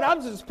order.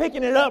 I'm just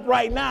picking it up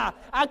right now.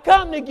 I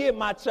come to get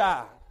my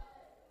child.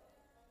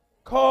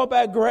 Called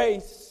by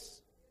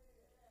grace.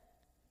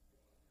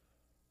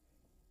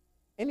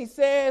 And he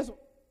says,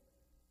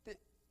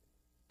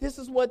 this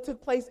is what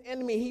took place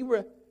in me.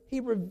 He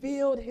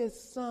revealed his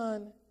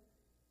son.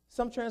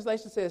 Some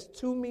translation says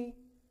to me,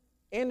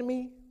 in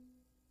me.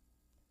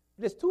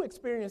 There's two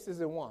experiences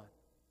in one.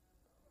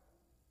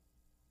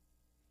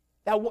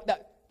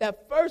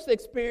 That first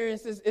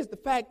experience is the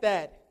fact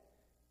that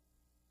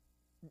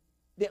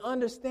the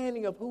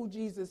understanding of who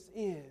Jesus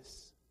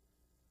is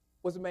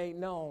was made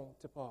known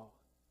to Paul.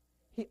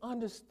 He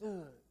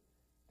understood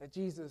that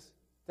Jesus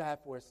died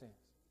for his sins.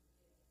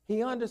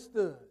 He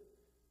understood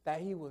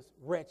that he was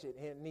wretched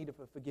and in need of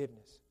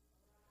forgiveness.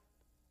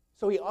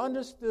 So he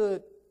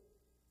understood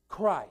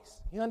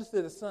Christ. He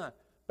understood the Son.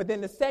 But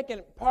then the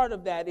second part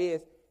of that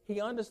is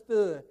he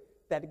understood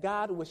that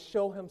God would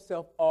show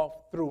himself off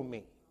through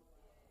me.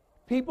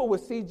 People would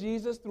see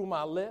Jesus through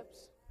my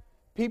lips.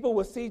 People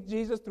would see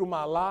Jesus through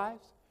my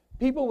lives.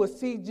 People would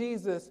see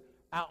Jesus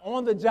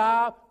on the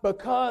job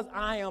because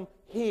I am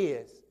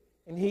his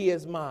and he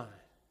is mine.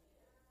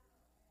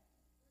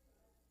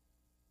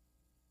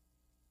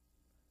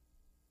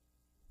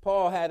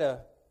 Paul had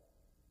a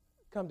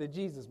come to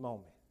Jesus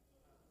moment.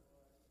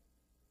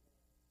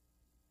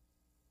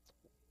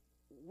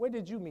 Where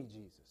did you meet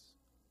Jesus?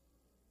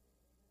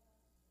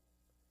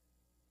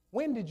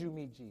 When did you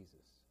meet Jesus?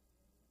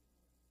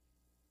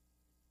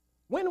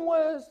 When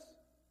was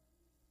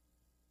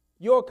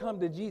your come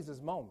to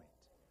Jesus moment?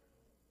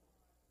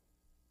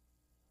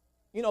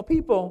 You know,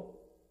 people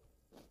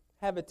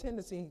have a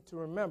tendency to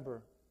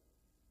remember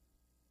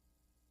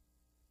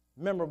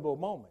memorable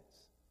moments.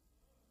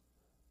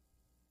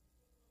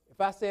 If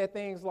I said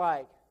things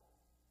like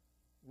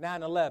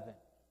 9/11,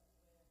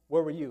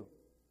 where were you?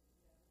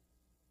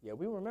 Yeah,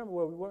 we remember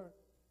where we were.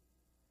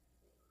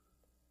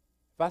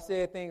 If I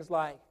said things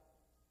like,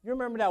 you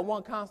remember that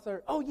one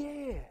concert? Oh,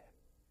 yeah,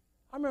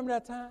 I remember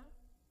that time.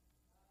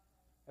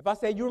 If I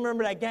said, you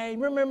remember that game?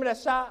 You remember that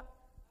shot?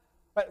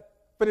 But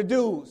for the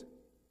dudes,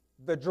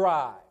 the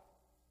drive.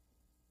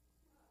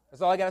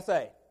 That's all I got to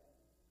say.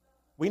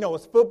 We know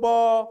it's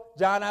football,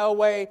 John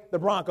Elway, the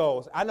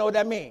Broncos. I know what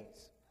that means.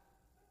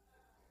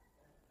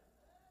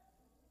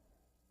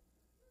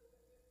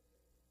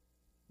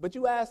 But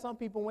you ask some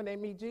people when they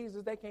meet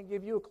Jesus, they can't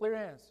give you a clear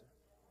answer.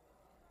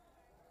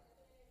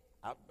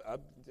 I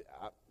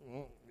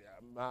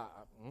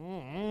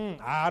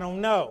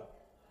don't know.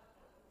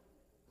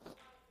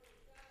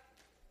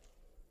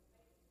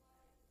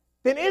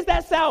 Then is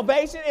that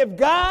salvation? If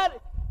God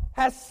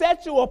has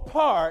set you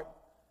apart,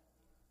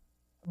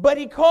 but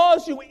he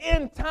calls you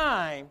in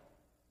time,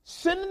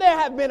 shouldn't there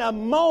have been a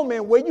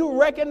moment where you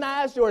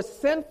recognize your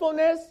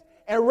sinfulness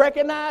and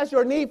recognize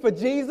your need for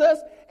Jesus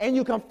and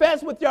you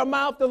confess with your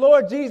mouth the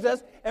Lord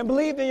Jesus and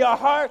believe in your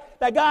heart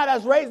that God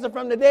has raised him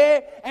from the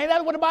dead, ain't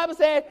that what the Bible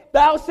said?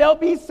 Thou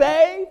shalt be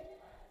saved.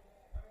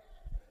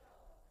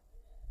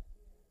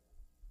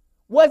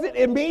 Was it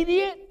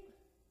immediate?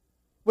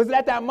 Was it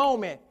at that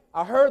moment?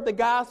 I heard the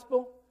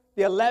gospel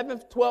the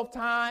 11th, 12th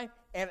time,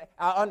 and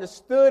I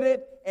understood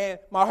it, and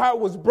my heart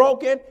was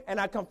broken, and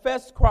I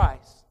confessed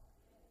Christ.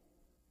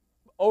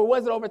 Or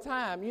was it over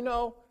time? You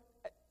know,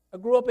 I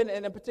grew up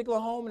in a particular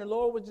home, and the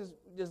Lord was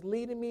just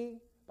leading me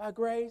by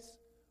grace.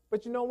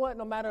 But you know what?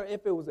 No matter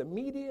if it was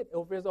immediate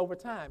or if it was over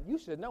time, you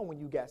should know when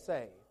you got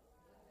saved.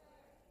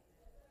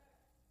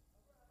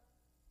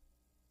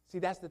 See,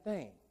 that's the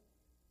thing.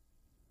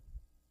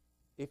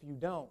 If you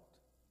don't,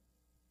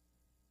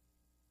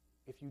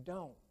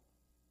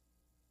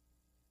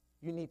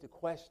 you need to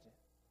question,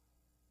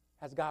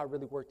 has God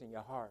really worked in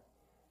your heart?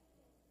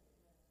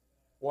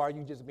 Or are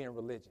you just being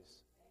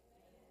religious?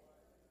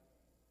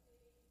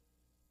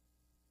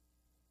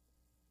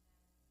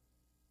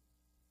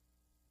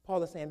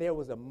 Paul is saying there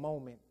was a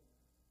moment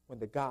when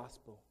the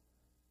gospel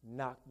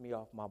knocked me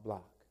off my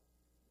block.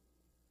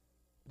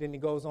 Then he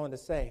goes on to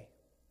say,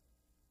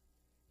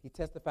 he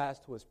testifies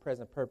to his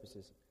present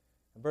purposes.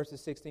 In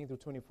verses 16 through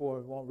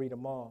 24, we won't read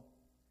them all.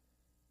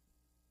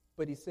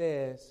 But he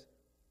says,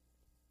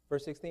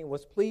 verse 16,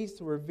 was pleased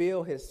to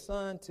reveal his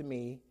son to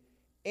me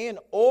in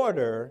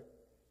order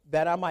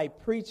that I might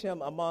preach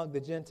him among the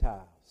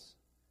Gentiles.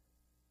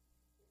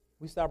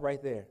 We stop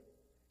right there.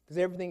 Because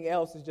everything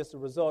else is just a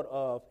result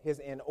of his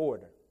in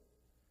order.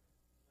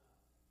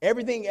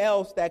 Everything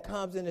else that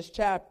comes in this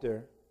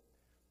chapter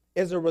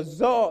is a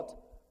result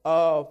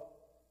of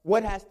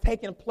what has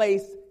taken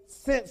place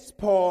since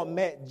Paul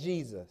met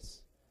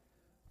Jesus.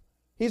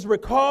 He's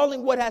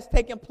recalling what has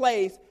taken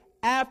place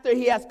after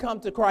he has come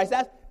to Christ.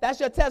 That's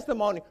your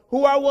testimony.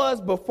 Who I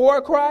was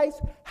before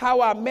Christ, how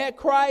I met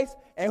Christ,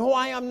 and who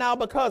I am now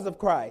because of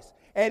Christ.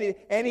 And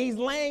he's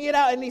laying it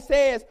out, and he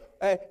says,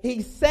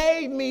 he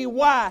saved me.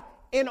 Why?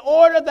 In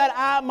order that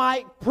I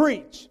might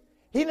preach.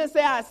 He didn't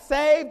say I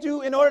saved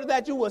you in order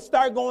that you will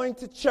start going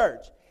to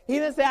church. He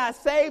didn't say I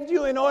saved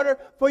you in order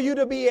for you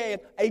to be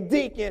a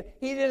deacon.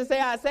 He didn't say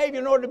I saved you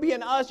in order to be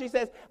an usher. He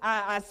says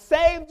I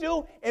saved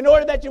you in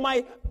order that you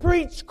might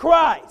preach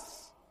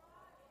Christ.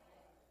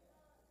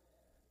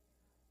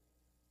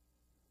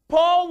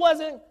 Paul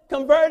wasn't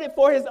converted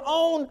for his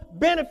own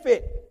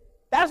benefit.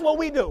 That's what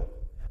we do.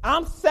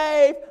 I'm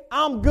saved,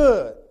 I'm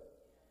good.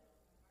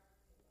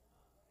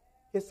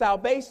 His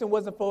salvation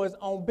wasn't for his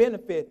own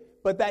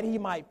benefit, but that he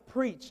might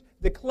preach,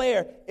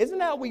 declare. Isn't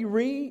that what we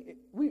read?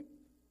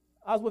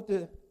 I was with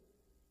the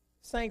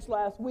saints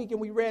last week, and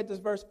we read this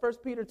verse, 1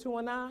 Peter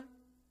 2:9.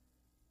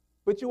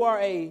 But you are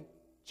a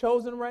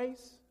chosen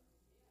race,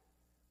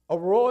 a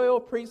royal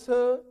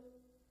priesthood,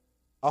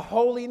 a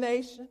holy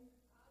nation,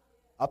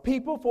 a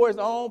people for his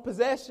own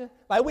possession.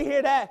 Like we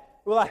hear that,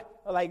 we're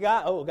like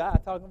God, oh,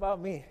 God talking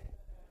about me.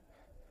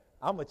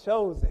 I'm a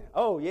chosen.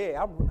 Oh,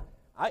 yeah,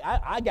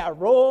 I got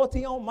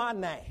royalty on my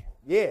name.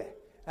 Yeah.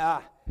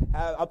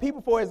 A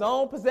people for his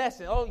own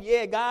possession. Oh,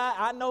 yeah, God,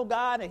 I know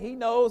God, and he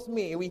knows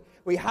me.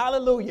 We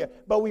hallelujah.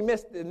 But we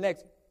missed the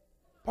next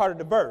part of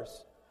the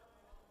verse.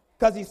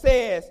 Because he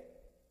says,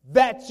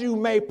 that you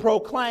may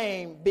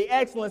proclaim the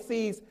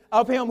excellencies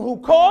of him who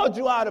called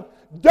you out of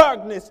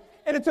darkness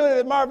and into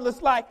the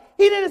marvelous light.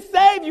 He didn't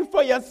save you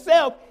for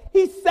yourself.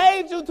 He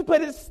saved you to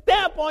put his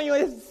stamp on you,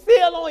 his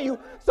seal on you,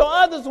 so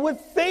others would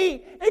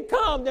see and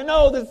come to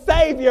know the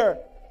Savior.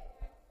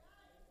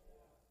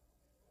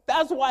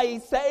 That's why he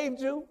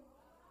saved you.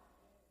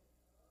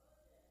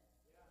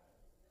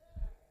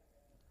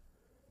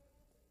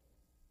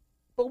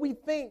 But we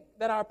think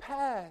that our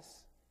past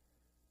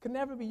can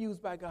never be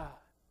used by God.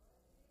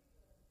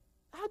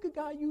 How could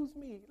God use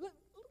me?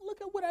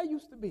 Look at what I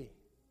used to be.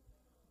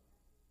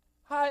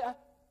 How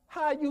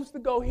I used to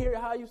go here,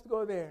 how I used to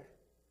go there.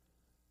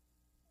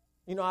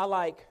 You know, I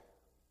like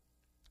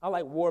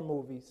war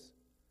movies.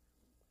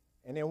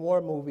 And in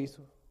war movies,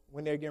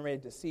 when they're getting ready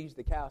to siege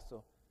the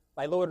castle,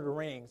 like Lord of the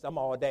Rings, I'm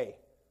all day.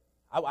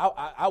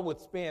 I would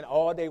spend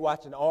all day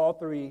watching all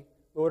three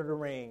Lord of the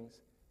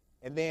Rings,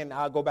 and then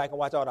I'll go back and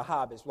watch all the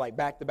Hobbits, like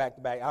back to back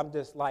to back. I'm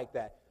just like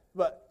that.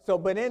 But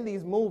in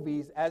these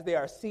movies, as they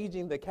are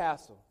sieging the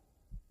castle,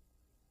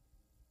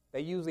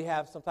 they usually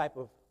have some type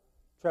of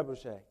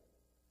trebuchet.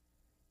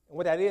 And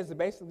what that is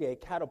basically a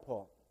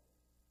catapult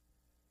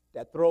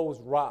that throws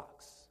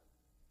rocks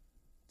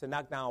to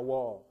knock down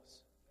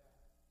walls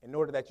in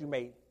order that you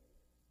may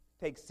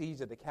take siege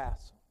of the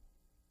castle.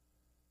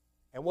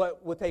 And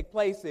what will take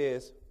place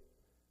is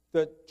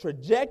the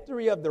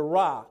trajectory of the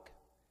rock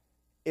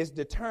is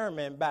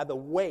determined by the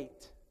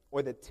weight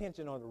or the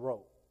tension on the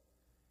rope.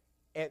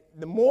 And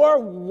the more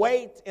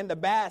weight in the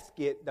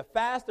basket, the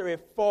faster it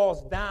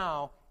falls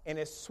down and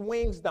it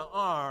swings the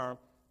arm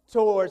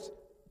towards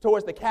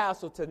the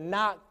castle to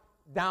knock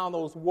down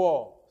those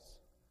walls.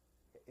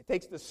 It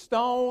takes the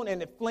stone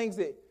and it flings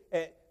it.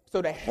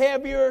 So the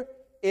heavier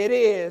it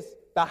is,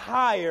 the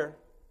higher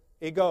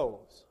it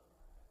goes.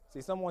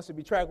 See, someone should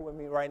be tracking with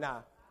me right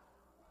now.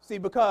 See,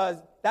 because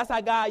that's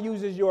how God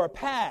uses your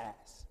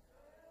past.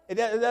 It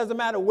doesn't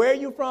matter where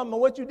you're from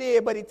and what you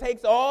did, but he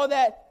takes all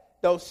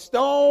those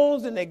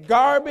stones and the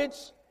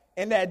garbage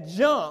and that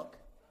junk,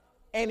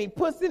 and he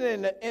puts it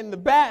in the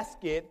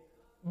basket.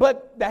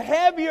 But the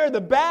heavier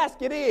the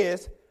basket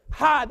is, the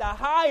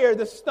higher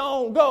the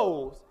stone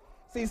goes.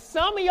 See,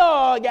 some of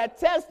y'all got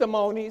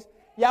testimonies.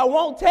 Y'all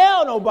won't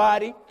tell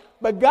nobody,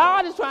 but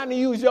God is trying to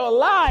use your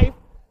life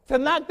to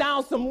knock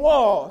down some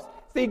walls.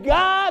 See,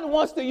 God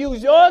wants to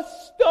use your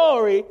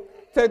story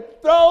to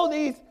throw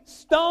these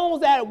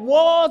stones at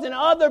walls in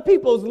other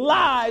people's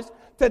lives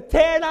to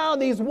tear down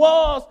these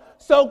walls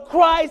so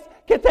Christ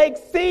can take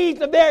siege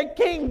of their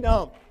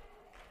kingdom.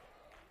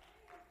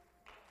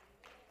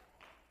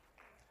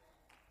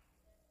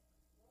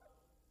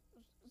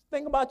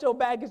 Think about your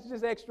baggage,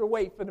 just extra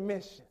weight for the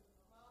mission.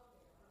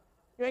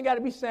 You ain't got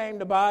to be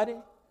ashamed about it,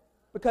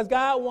 because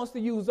God wants to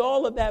use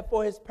all of that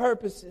for his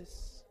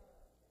purposes.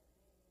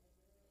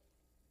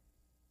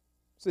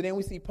 So then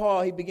we see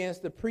Paul, he begins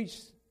to preach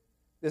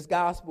this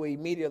gospel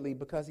immediately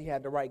because he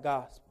had the right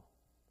gospel.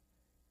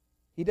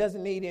 He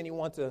doesn't need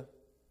anyone to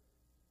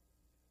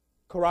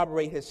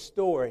corroborate his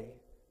story,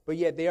 but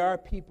yet there are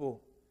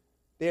people.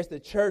 There's the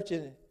church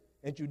in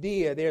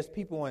Judea. There's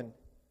people in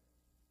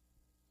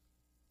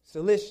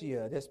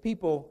Cilicia. There's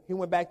people he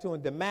went back to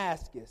in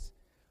Damascus.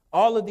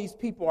 All of these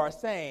people are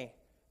saying,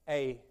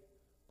 hey,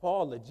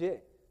 Paul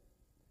legit.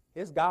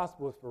 His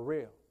gospel is for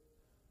real,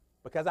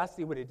 because I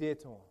see what it did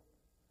to him.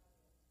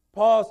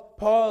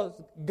 Paul's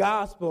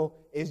gospel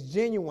is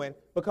genuine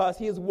because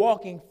he is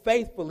walking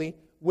faithfully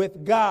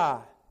with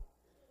God.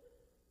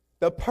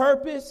 The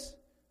purpose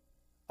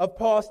of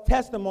Paul's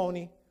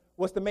testimony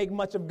was to make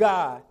much of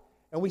God.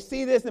 And we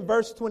see this in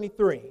verse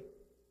 23.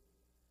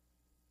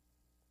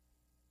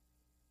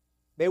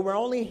 They were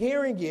only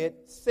hearing it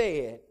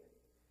said,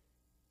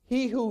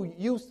 he who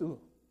used to,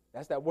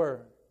 that's that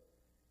word,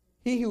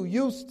 he who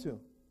used to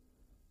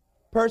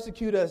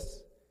persecute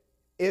us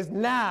is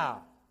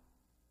now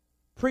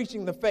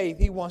preaching the faith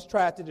he once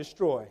tried to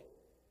destroy.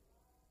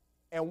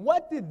 And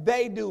what did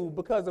they do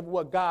because of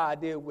what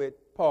God did with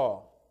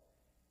Paul?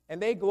 And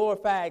they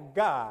glorified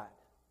God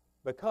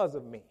because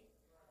of me.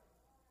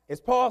 Is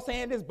Paul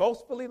saying this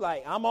boastfully,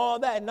 like I'm all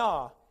that?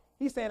 No.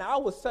 He's saying I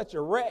was such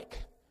a wreck.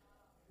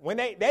 When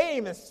they didn't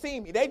even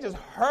see me, they just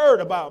heard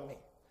about me.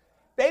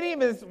 They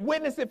didn't even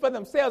witness it for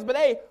themselves, but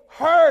they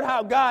heard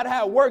how God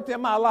had worked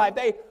in my life.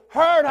 They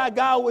heard how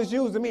God was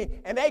using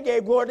me, and they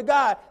gave glory to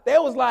God. They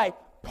was like,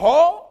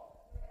 Paul?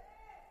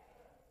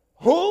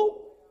 Who?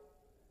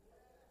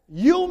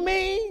 You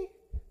mean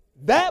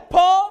that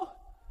Paul?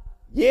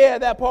 Yeah,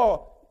 that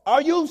Paul.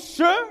 Are you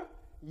sure?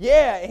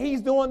 Yeah, and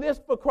he's doing this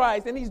for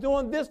Christ, and he's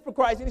doing this for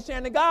Christ, and he's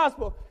sharing the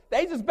gospel.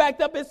 They just backed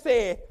up and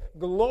said,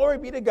 glory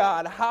be to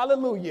God,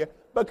 hallelujah,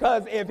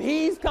 because if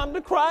he's come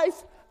to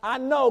Christ, I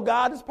know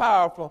God is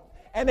powerful.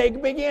 And they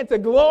began to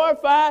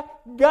glorify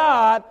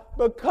God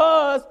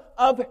because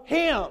of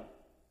him.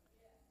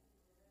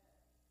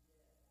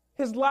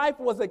 His life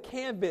was a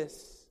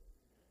canvas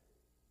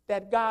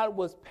that God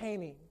was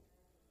painting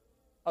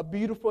a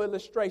beautiful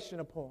illustration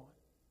upon.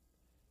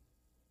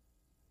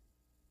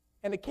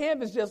 And the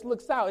canvas just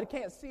looks out. It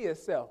can't see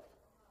itself.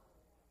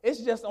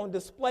 It's just on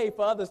display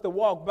for others to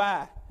walk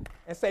by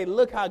and say,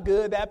 look how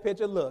good that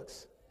picture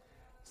looks.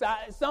 So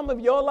some of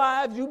your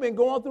lives, you've been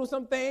going through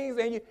some things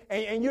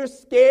and you're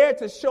scared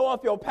to show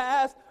off your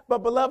past. But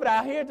beloved,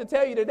 I'm here to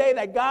tell you today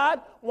that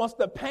God wants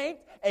to paint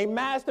a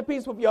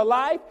masterpiece with your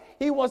life.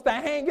 He wants to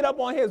hang it up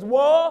on his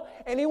wall,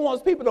 and he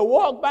wants people to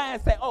walk by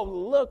and say, oh,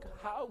 look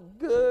how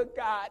good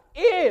God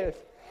is.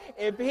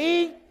 If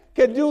he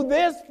could do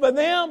this for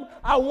them,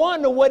 I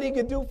wonder what he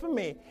could do for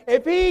me.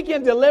 If he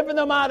can deliver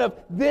them out of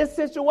this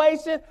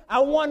situation, I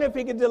wonder if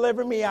he can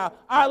deliver me out.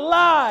 Our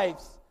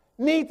lives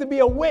need to be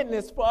a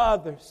witness for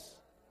others.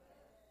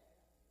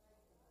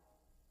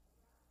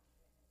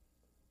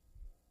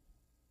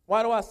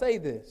 Why do I say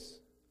this?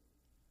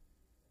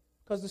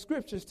 Because the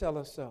scriptures tell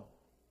us so.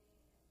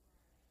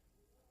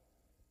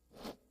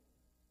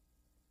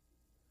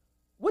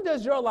 What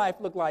does your life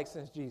look like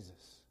since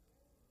Jesus?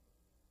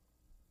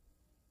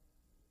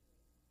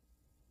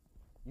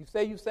 You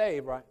say you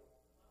saved, right?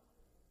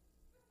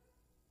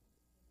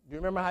 Do you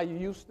remember how you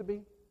used to be?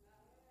 Do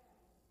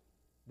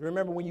you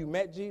remember when you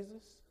met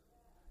Jesus?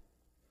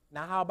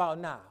 Now, how about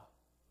now?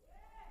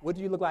 What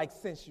do you look like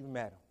since you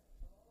met him?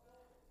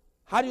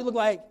 How do you look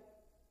like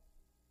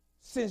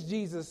since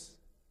Jesus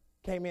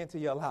came into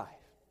your life?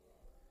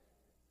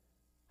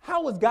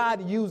 How is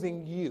God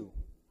using you?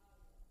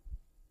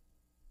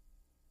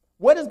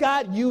 What is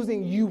God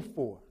using you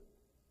for?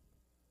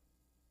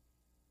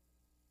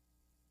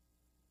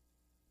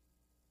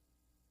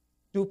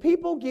 Do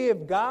people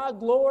give God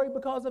glory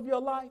because of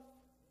your life?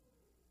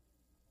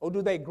 Or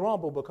do they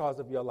grumble because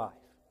of your life?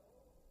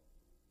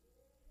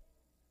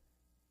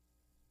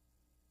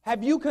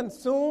 Have you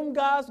consumed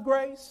God's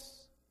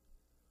grace?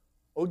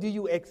 Or do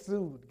you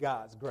exude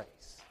God's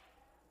grace?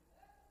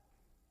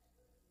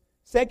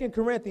 2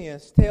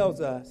 Corinthians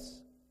tells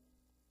us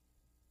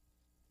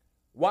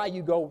why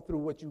you go through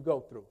what you go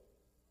through.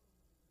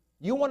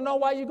 You want to know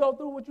why you go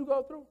through what you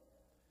go through?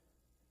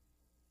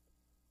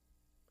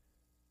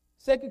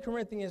 2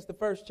 Corinthians, the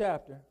first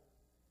chapter,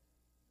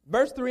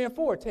 verse 3 and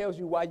 4 tells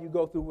you why you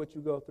go through what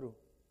you go through.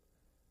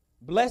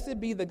 Blessed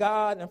be the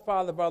God and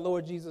Father of our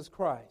Lord Jesus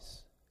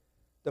Christ,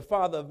 the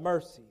Father of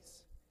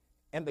mercies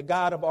and the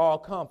God of all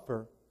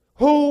comfort,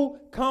 who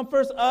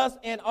comforts us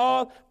in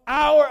all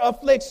our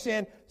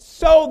affliction,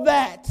 so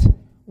that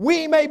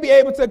we may be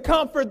able to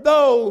comfort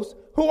those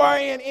who are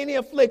in any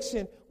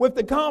affliction with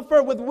the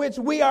comfort with which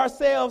we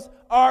ourselves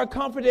are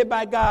comforted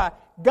by God.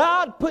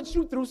 God puts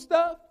you through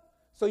stuff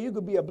so you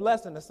could be a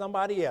blessing to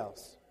somebody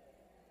else.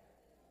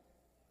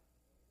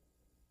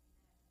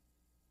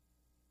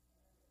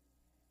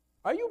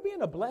 Are you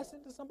being a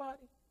blessing to somebody?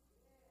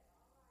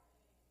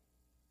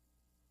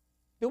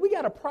 Do we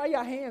got to pry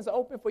our hands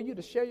open for you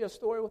to share your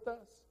story with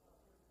us?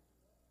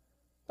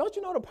 Don't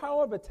you know the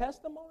power of a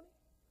testimony?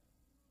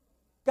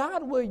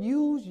 God will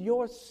use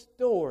your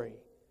story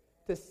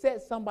to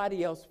set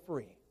somebody else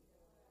free.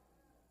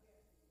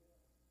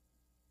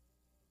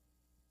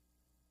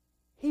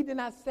 He did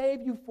not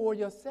save you for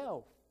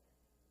yourself.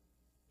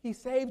 He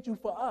saved you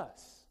for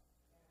us,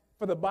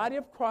 for the body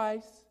of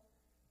Christ,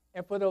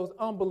 and for those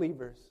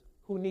unbelievers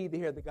who need to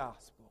hear the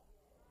gospel.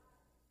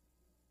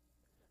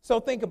 So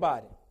think about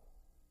it.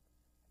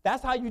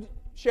 That's how you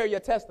share your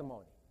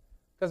testimony.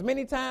 Because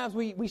many times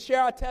we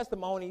share our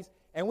testimonies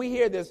and we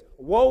hear this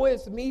woe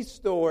is me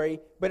story,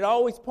 but it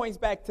always points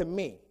back to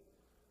me.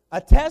 A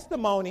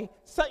testimony,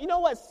 so you know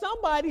what?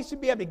 Somebody should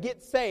be able to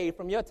get saved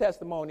from your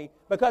testimony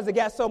because it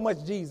got so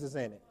much Jesus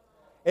in it.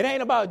 It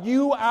ain't about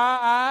you,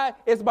 I.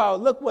 It's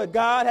about look what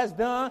God has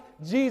done.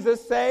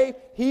 Jesus saved.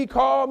 He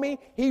called me.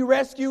 He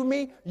rescued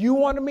me. You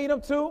want to meet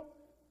him too?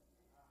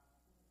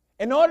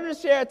 In order to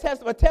share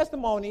a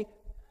testimony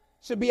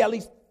should be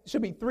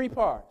 3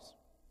 parts.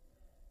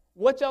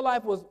 What your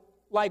life was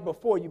like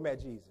before you met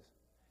Jesus.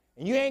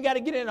 And you ain't got to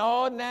get in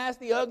all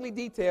nasty, ugly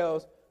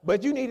details,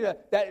 but you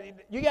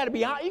got to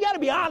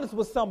be honest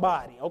with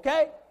somebody,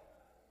 okay?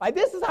 Like,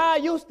 this is how I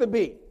used to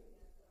be.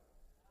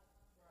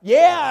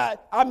 Yeah,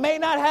 I may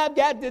not have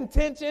got the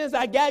intentions.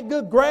 I got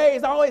good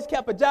grades. I always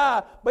kept a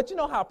job. But you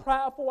know how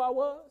prideful I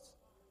was?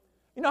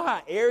 You know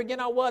how arrogant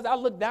I was? I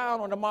looked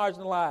down on the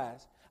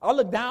marginalized. I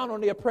look down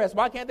on the oppressed.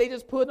 Why can't they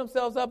just pull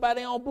themselves up by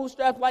their own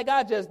bootstraps like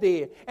I just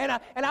did? And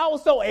I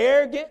was so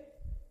arrogant.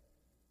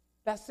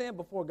 That's sin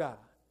before God.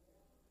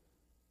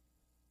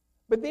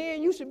 But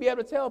then you should be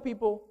able to tell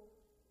people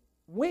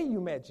when you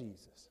met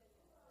Jesus.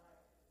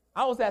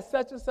 I was at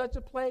such and such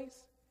a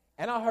place,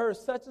 and I heard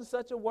such and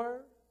such a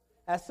word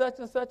at such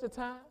and such a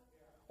time,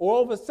 or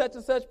over such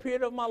and such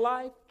period of my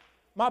life.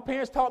 My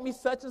parents taught me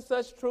such and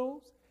such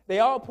truths. They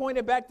all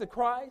pointed back to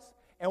Christ.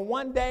 And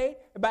one day,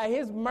 by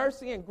his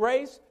mercy and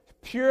grace,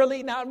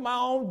 purely not my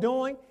own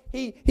doing,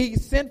 he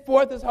sent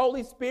forth his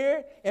Holy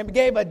Spirit and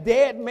gave a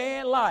dead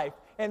man life.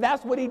 And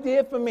that's what he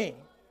did for me.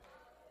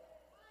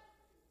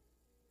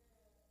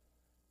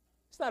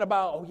 It's not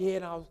about, oh yeah,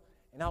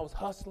 and I was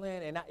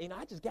hustling and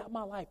I just got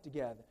my life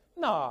together.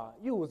 Nah,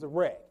 you was a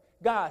wreck.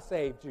 God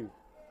saved you.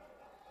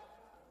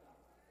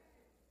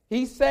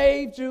 He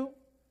saved you.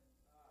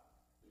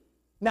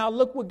 Now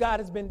look what God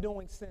has been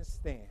doing since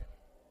then.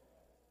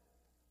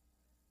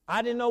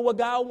 I didn't know what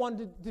God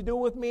wanted to do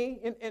with me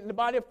in the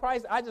body of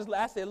Christ. I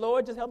said,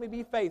 Lord, just help me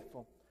be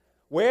faithful.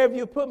 Wherever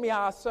you put me,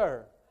 I'll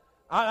serve.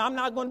 I'm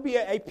not going to be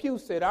a pew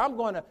sitter. I'm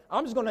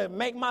just going to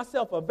make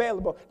myself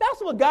available.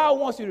 That's what God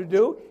wants you to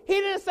do. He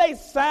didn't say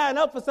sign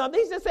up for something.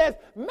 He just says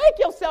make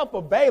yourself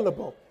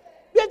available.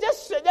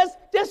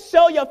 Just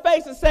show your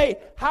face and say,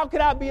 how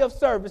can I be of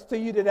service to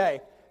you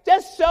today?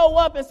 Just show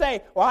up and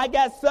say, well, I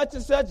got such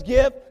and such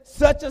gift,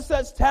 such and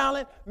such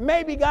talent.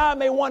 Maybe God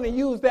may want to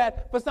use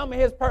that for some of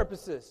his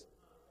purposes.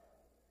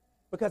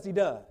 Because he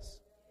does.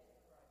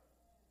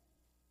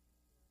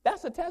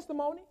 That's a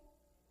testimony.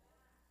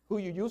 Who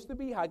you used to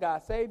be, how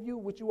God saved you,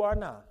 what you are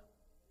now.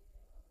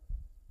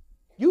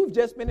 You've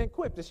just been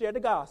equipped to share the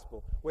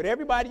gospel with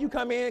everybody you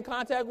come in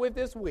contact with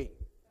this week.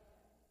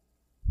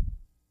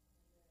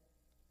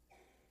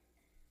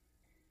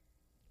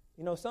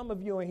 You know, some of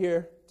you in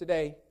here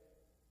today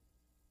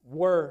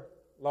were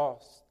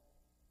lost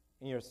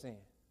in your sin.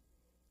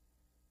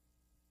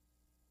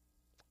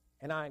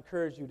 And I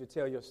encourage you to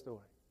tell your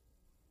story.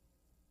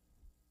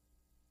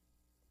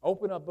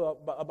 Open up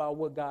about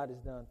what God has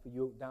done for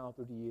you down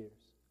through the years.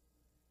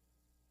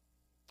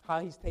 How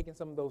he's taken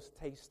some of those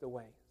tastes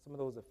away, some of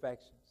those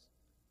affections.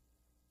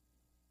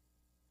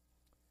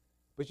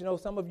 But you know,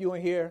 some of you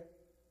in here,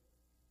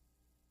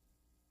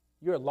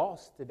 you're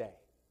lost today.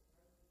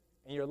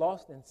 And you're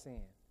lost in sin.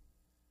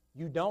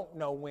 You don't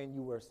know when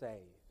you were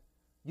saved.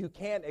 You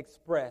can't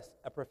express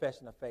a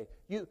profession of faith.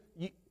 You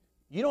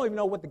don't even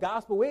know what the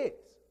gospel is.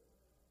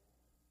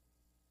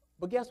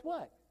 But guess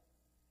what?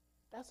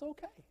 That's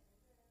okay.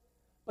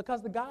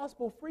 Because the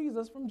gospel frees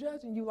us from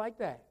judging you like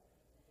that.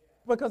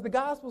 Because the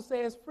gospel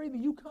says, freely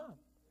you come.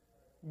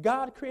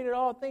 God created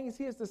all things.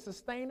 He is the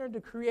sustainer, the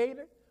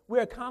creator.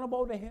 We're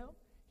accountable to him.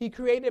 He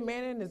created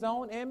man in his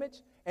own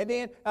image. And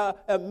then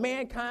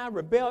mankind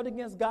rebelled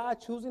against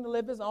God, choosing to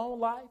live his own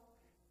life.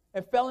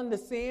 and fell into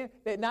sin,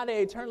 that now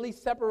they're eternally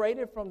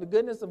separated from the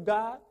goodness of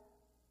God.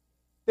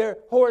 Their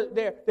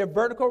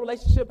vertical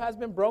relationship has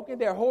been broken.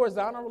 Their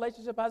horizontal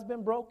relationship has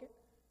been broken.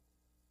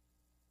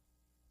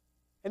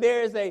 And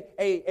there is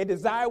a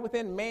desire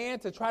within man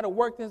to try to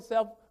work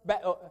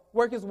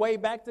his way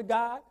back to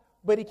God,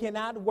 but he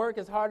cannot work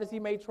as hard as he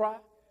may try.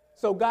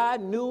 So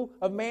God knew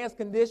of man's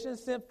condition,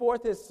 sent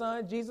forth his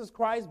son, Jesus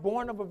Christ,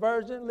 born of a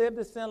virgin, lived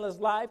a sinless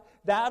life,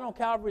 died on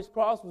Calvary's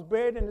cross, was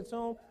buried in the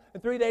tomb,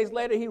 and 3 days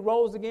later he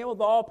rose again with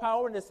all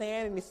power in his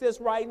hand, and he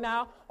sits right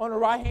now on the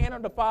right hand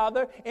of the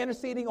Father,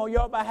 interceding on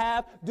your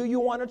behalf. Do you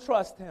want to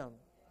trust him?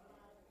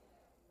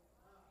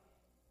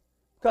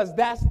 Because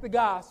that's the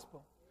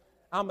gospel.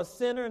 I'm a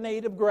sinner in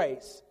need of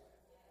grace.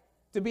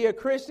 To be a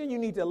Christian, you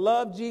need to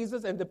love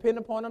Jesus and depend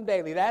upon him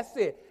daily. That's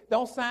it.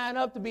 Don't sign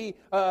up to be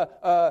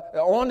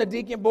on the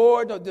deacon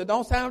board.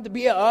 Don't sign up to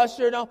be an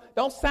usher.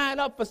 Don't sign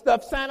up for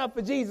stuff. Sign up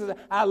for Jesus.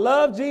 I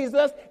love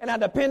Jesus and I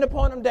depend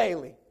upon him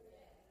daily.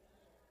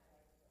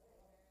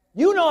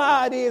 You know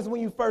how it is when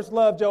you first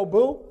loved your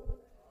boo.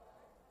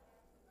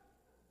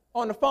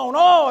 On the phone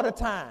all the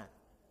time.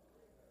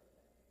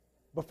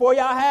 Before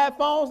y'all had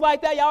phones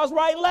like that, y'all was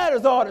writing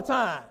letters all the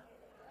time.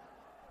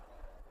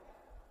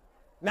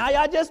 Now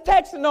y'all just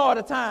texting all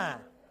the time.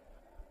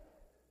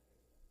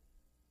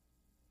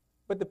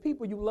 But the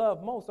people you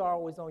love most are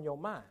always on your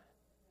mind.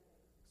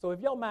 So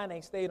if your mind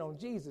ain't stayed on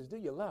Jesus, do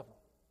you love him?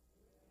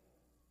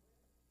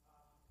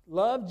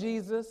 Love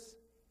Jesus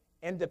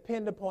and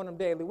depend upon him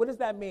daily. What does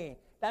that mean?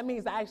 That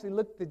means I actually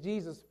look to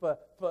Jesus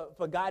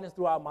for guidance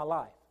throughout my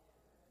life.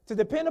 To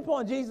depend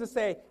upon Jesus,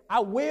 say,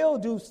 I will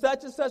do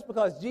such and such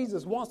because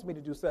Jesus wants me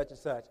to do such and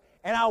such.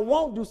 And I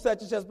won't do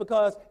such and such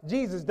because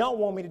Jesus don't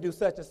want me to do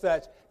such and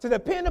such. To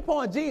depend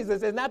upon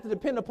Jesus is not to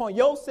depend upon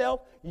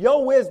yourself,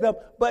 your wisdom,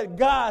 but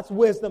God's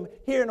wisdom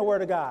here in the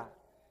Word of God.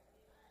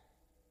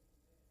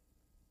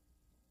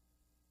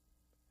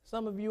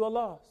 Some of you are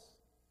lost.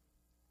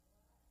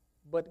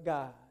 But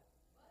God,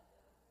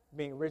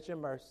 being rich in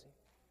mercy,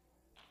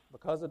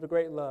 because of the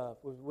great love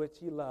with which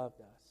he loved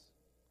us,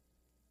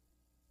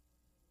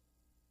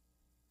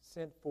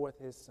 sent forth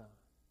his Son.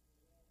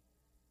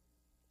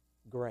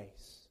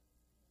 Grace.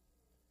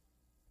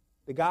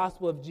 The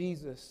gospel of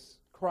Jesus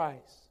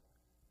Christ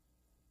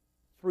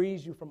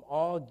frees you from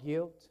all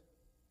guilt,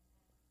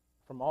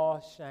 from all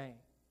shame,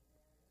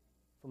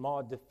 from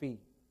all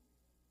defeat.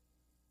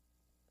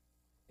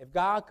 If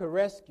God could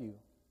rescue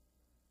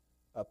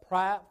a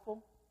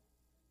prideful,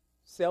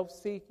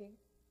 self-seeking,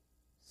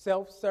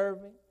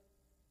 self-serving,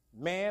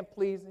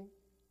 man-pleasing,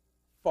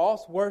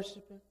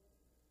 false-worshiping,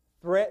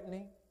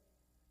 threatening,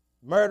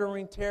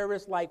 murdering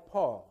terrorist like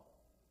Paul,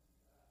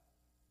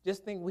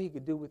 just think what he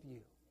could do with you.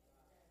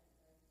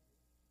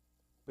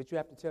 But you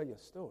have to tell your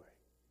story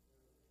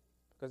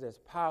because there's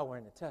power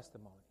in the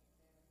testimony.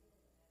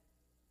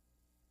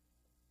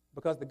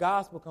 Because the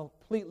gospel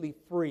completely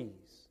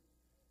frees.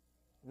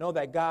 Know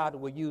that God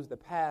will use the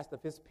past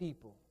of his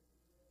people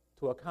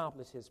to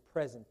accomplish his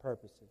present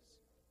purposes.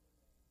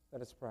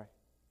 Let us pray.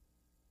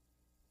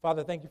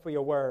 Father, thank you for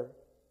your word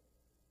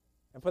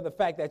and for the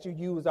fact that you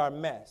use our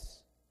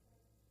mess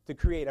to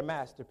create a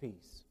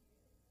masterpiece.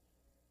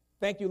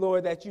 Thank you,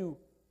 Lord, that you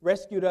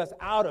rescued us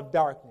out of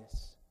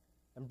darkness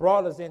and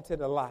brought us into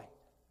the light.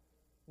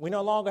 We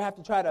no longer have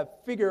to try to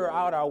figure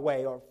out our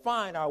way or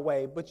find our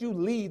way, but you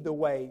lead the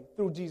way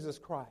through Jesus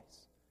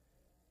Christ.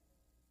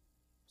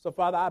 So,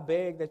 Father, I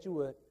beg that you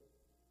would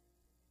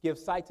give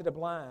sight to the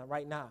blind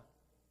right now.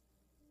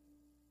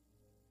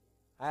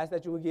 I ask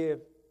that you would give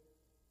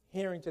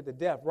hearing to the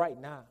deaf right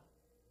now.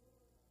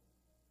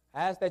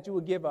 I ask that you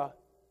would give a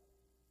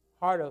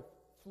heart of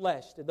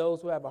flesh to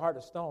those who have a heart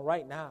of stone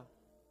right now.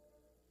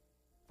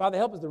 Father,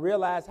 help us to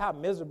realize how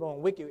miserable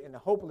and wicked and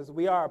hopeless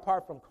we are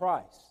apart from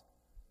Christ.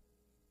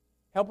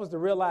 Help us to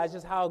realize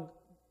just how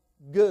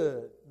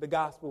good the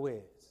gospel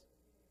is.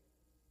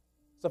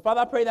 So,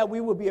 Father, I pray that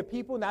we would be a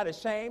people not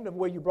ashamed of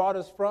where you brought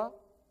us from,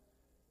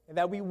 and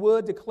that we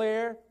would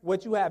declare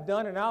what you have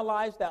done in our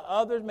lives, that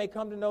others may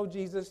come to know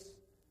Jesus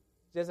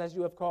just as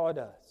you have called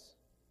us.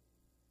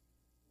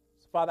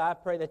 So, Father, I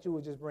pray that you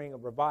would just bring a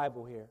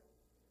revival here,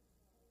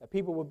 that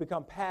people would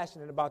become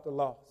passionate about the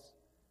lost,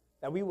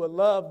 that we would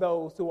love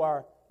those who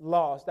are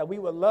lost, that we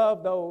would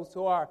love those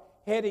who are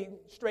heading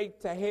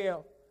straight to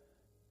hell,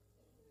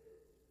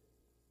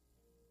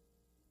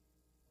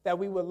 that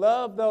we would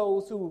love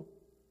those who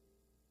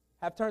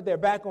have turned their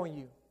back on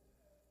you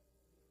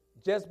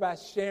just by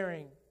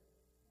sharing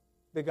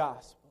the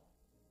gospel.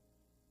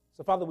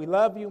 So, Father, we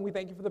love you and we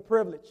thank you for the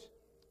privilege.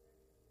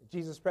 In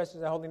Jesus' precious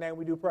and holy name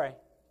we do pray.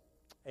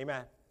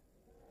 Amen.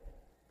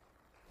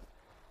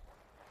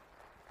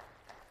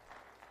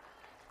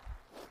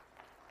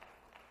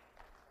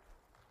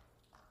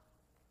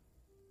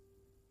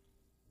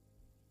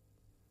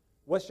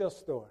 What's your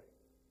story?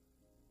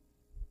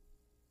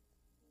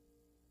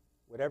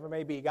 Whatever it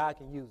may be, God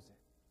can use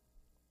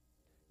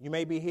it. You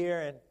may be here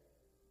and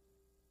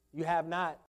you have not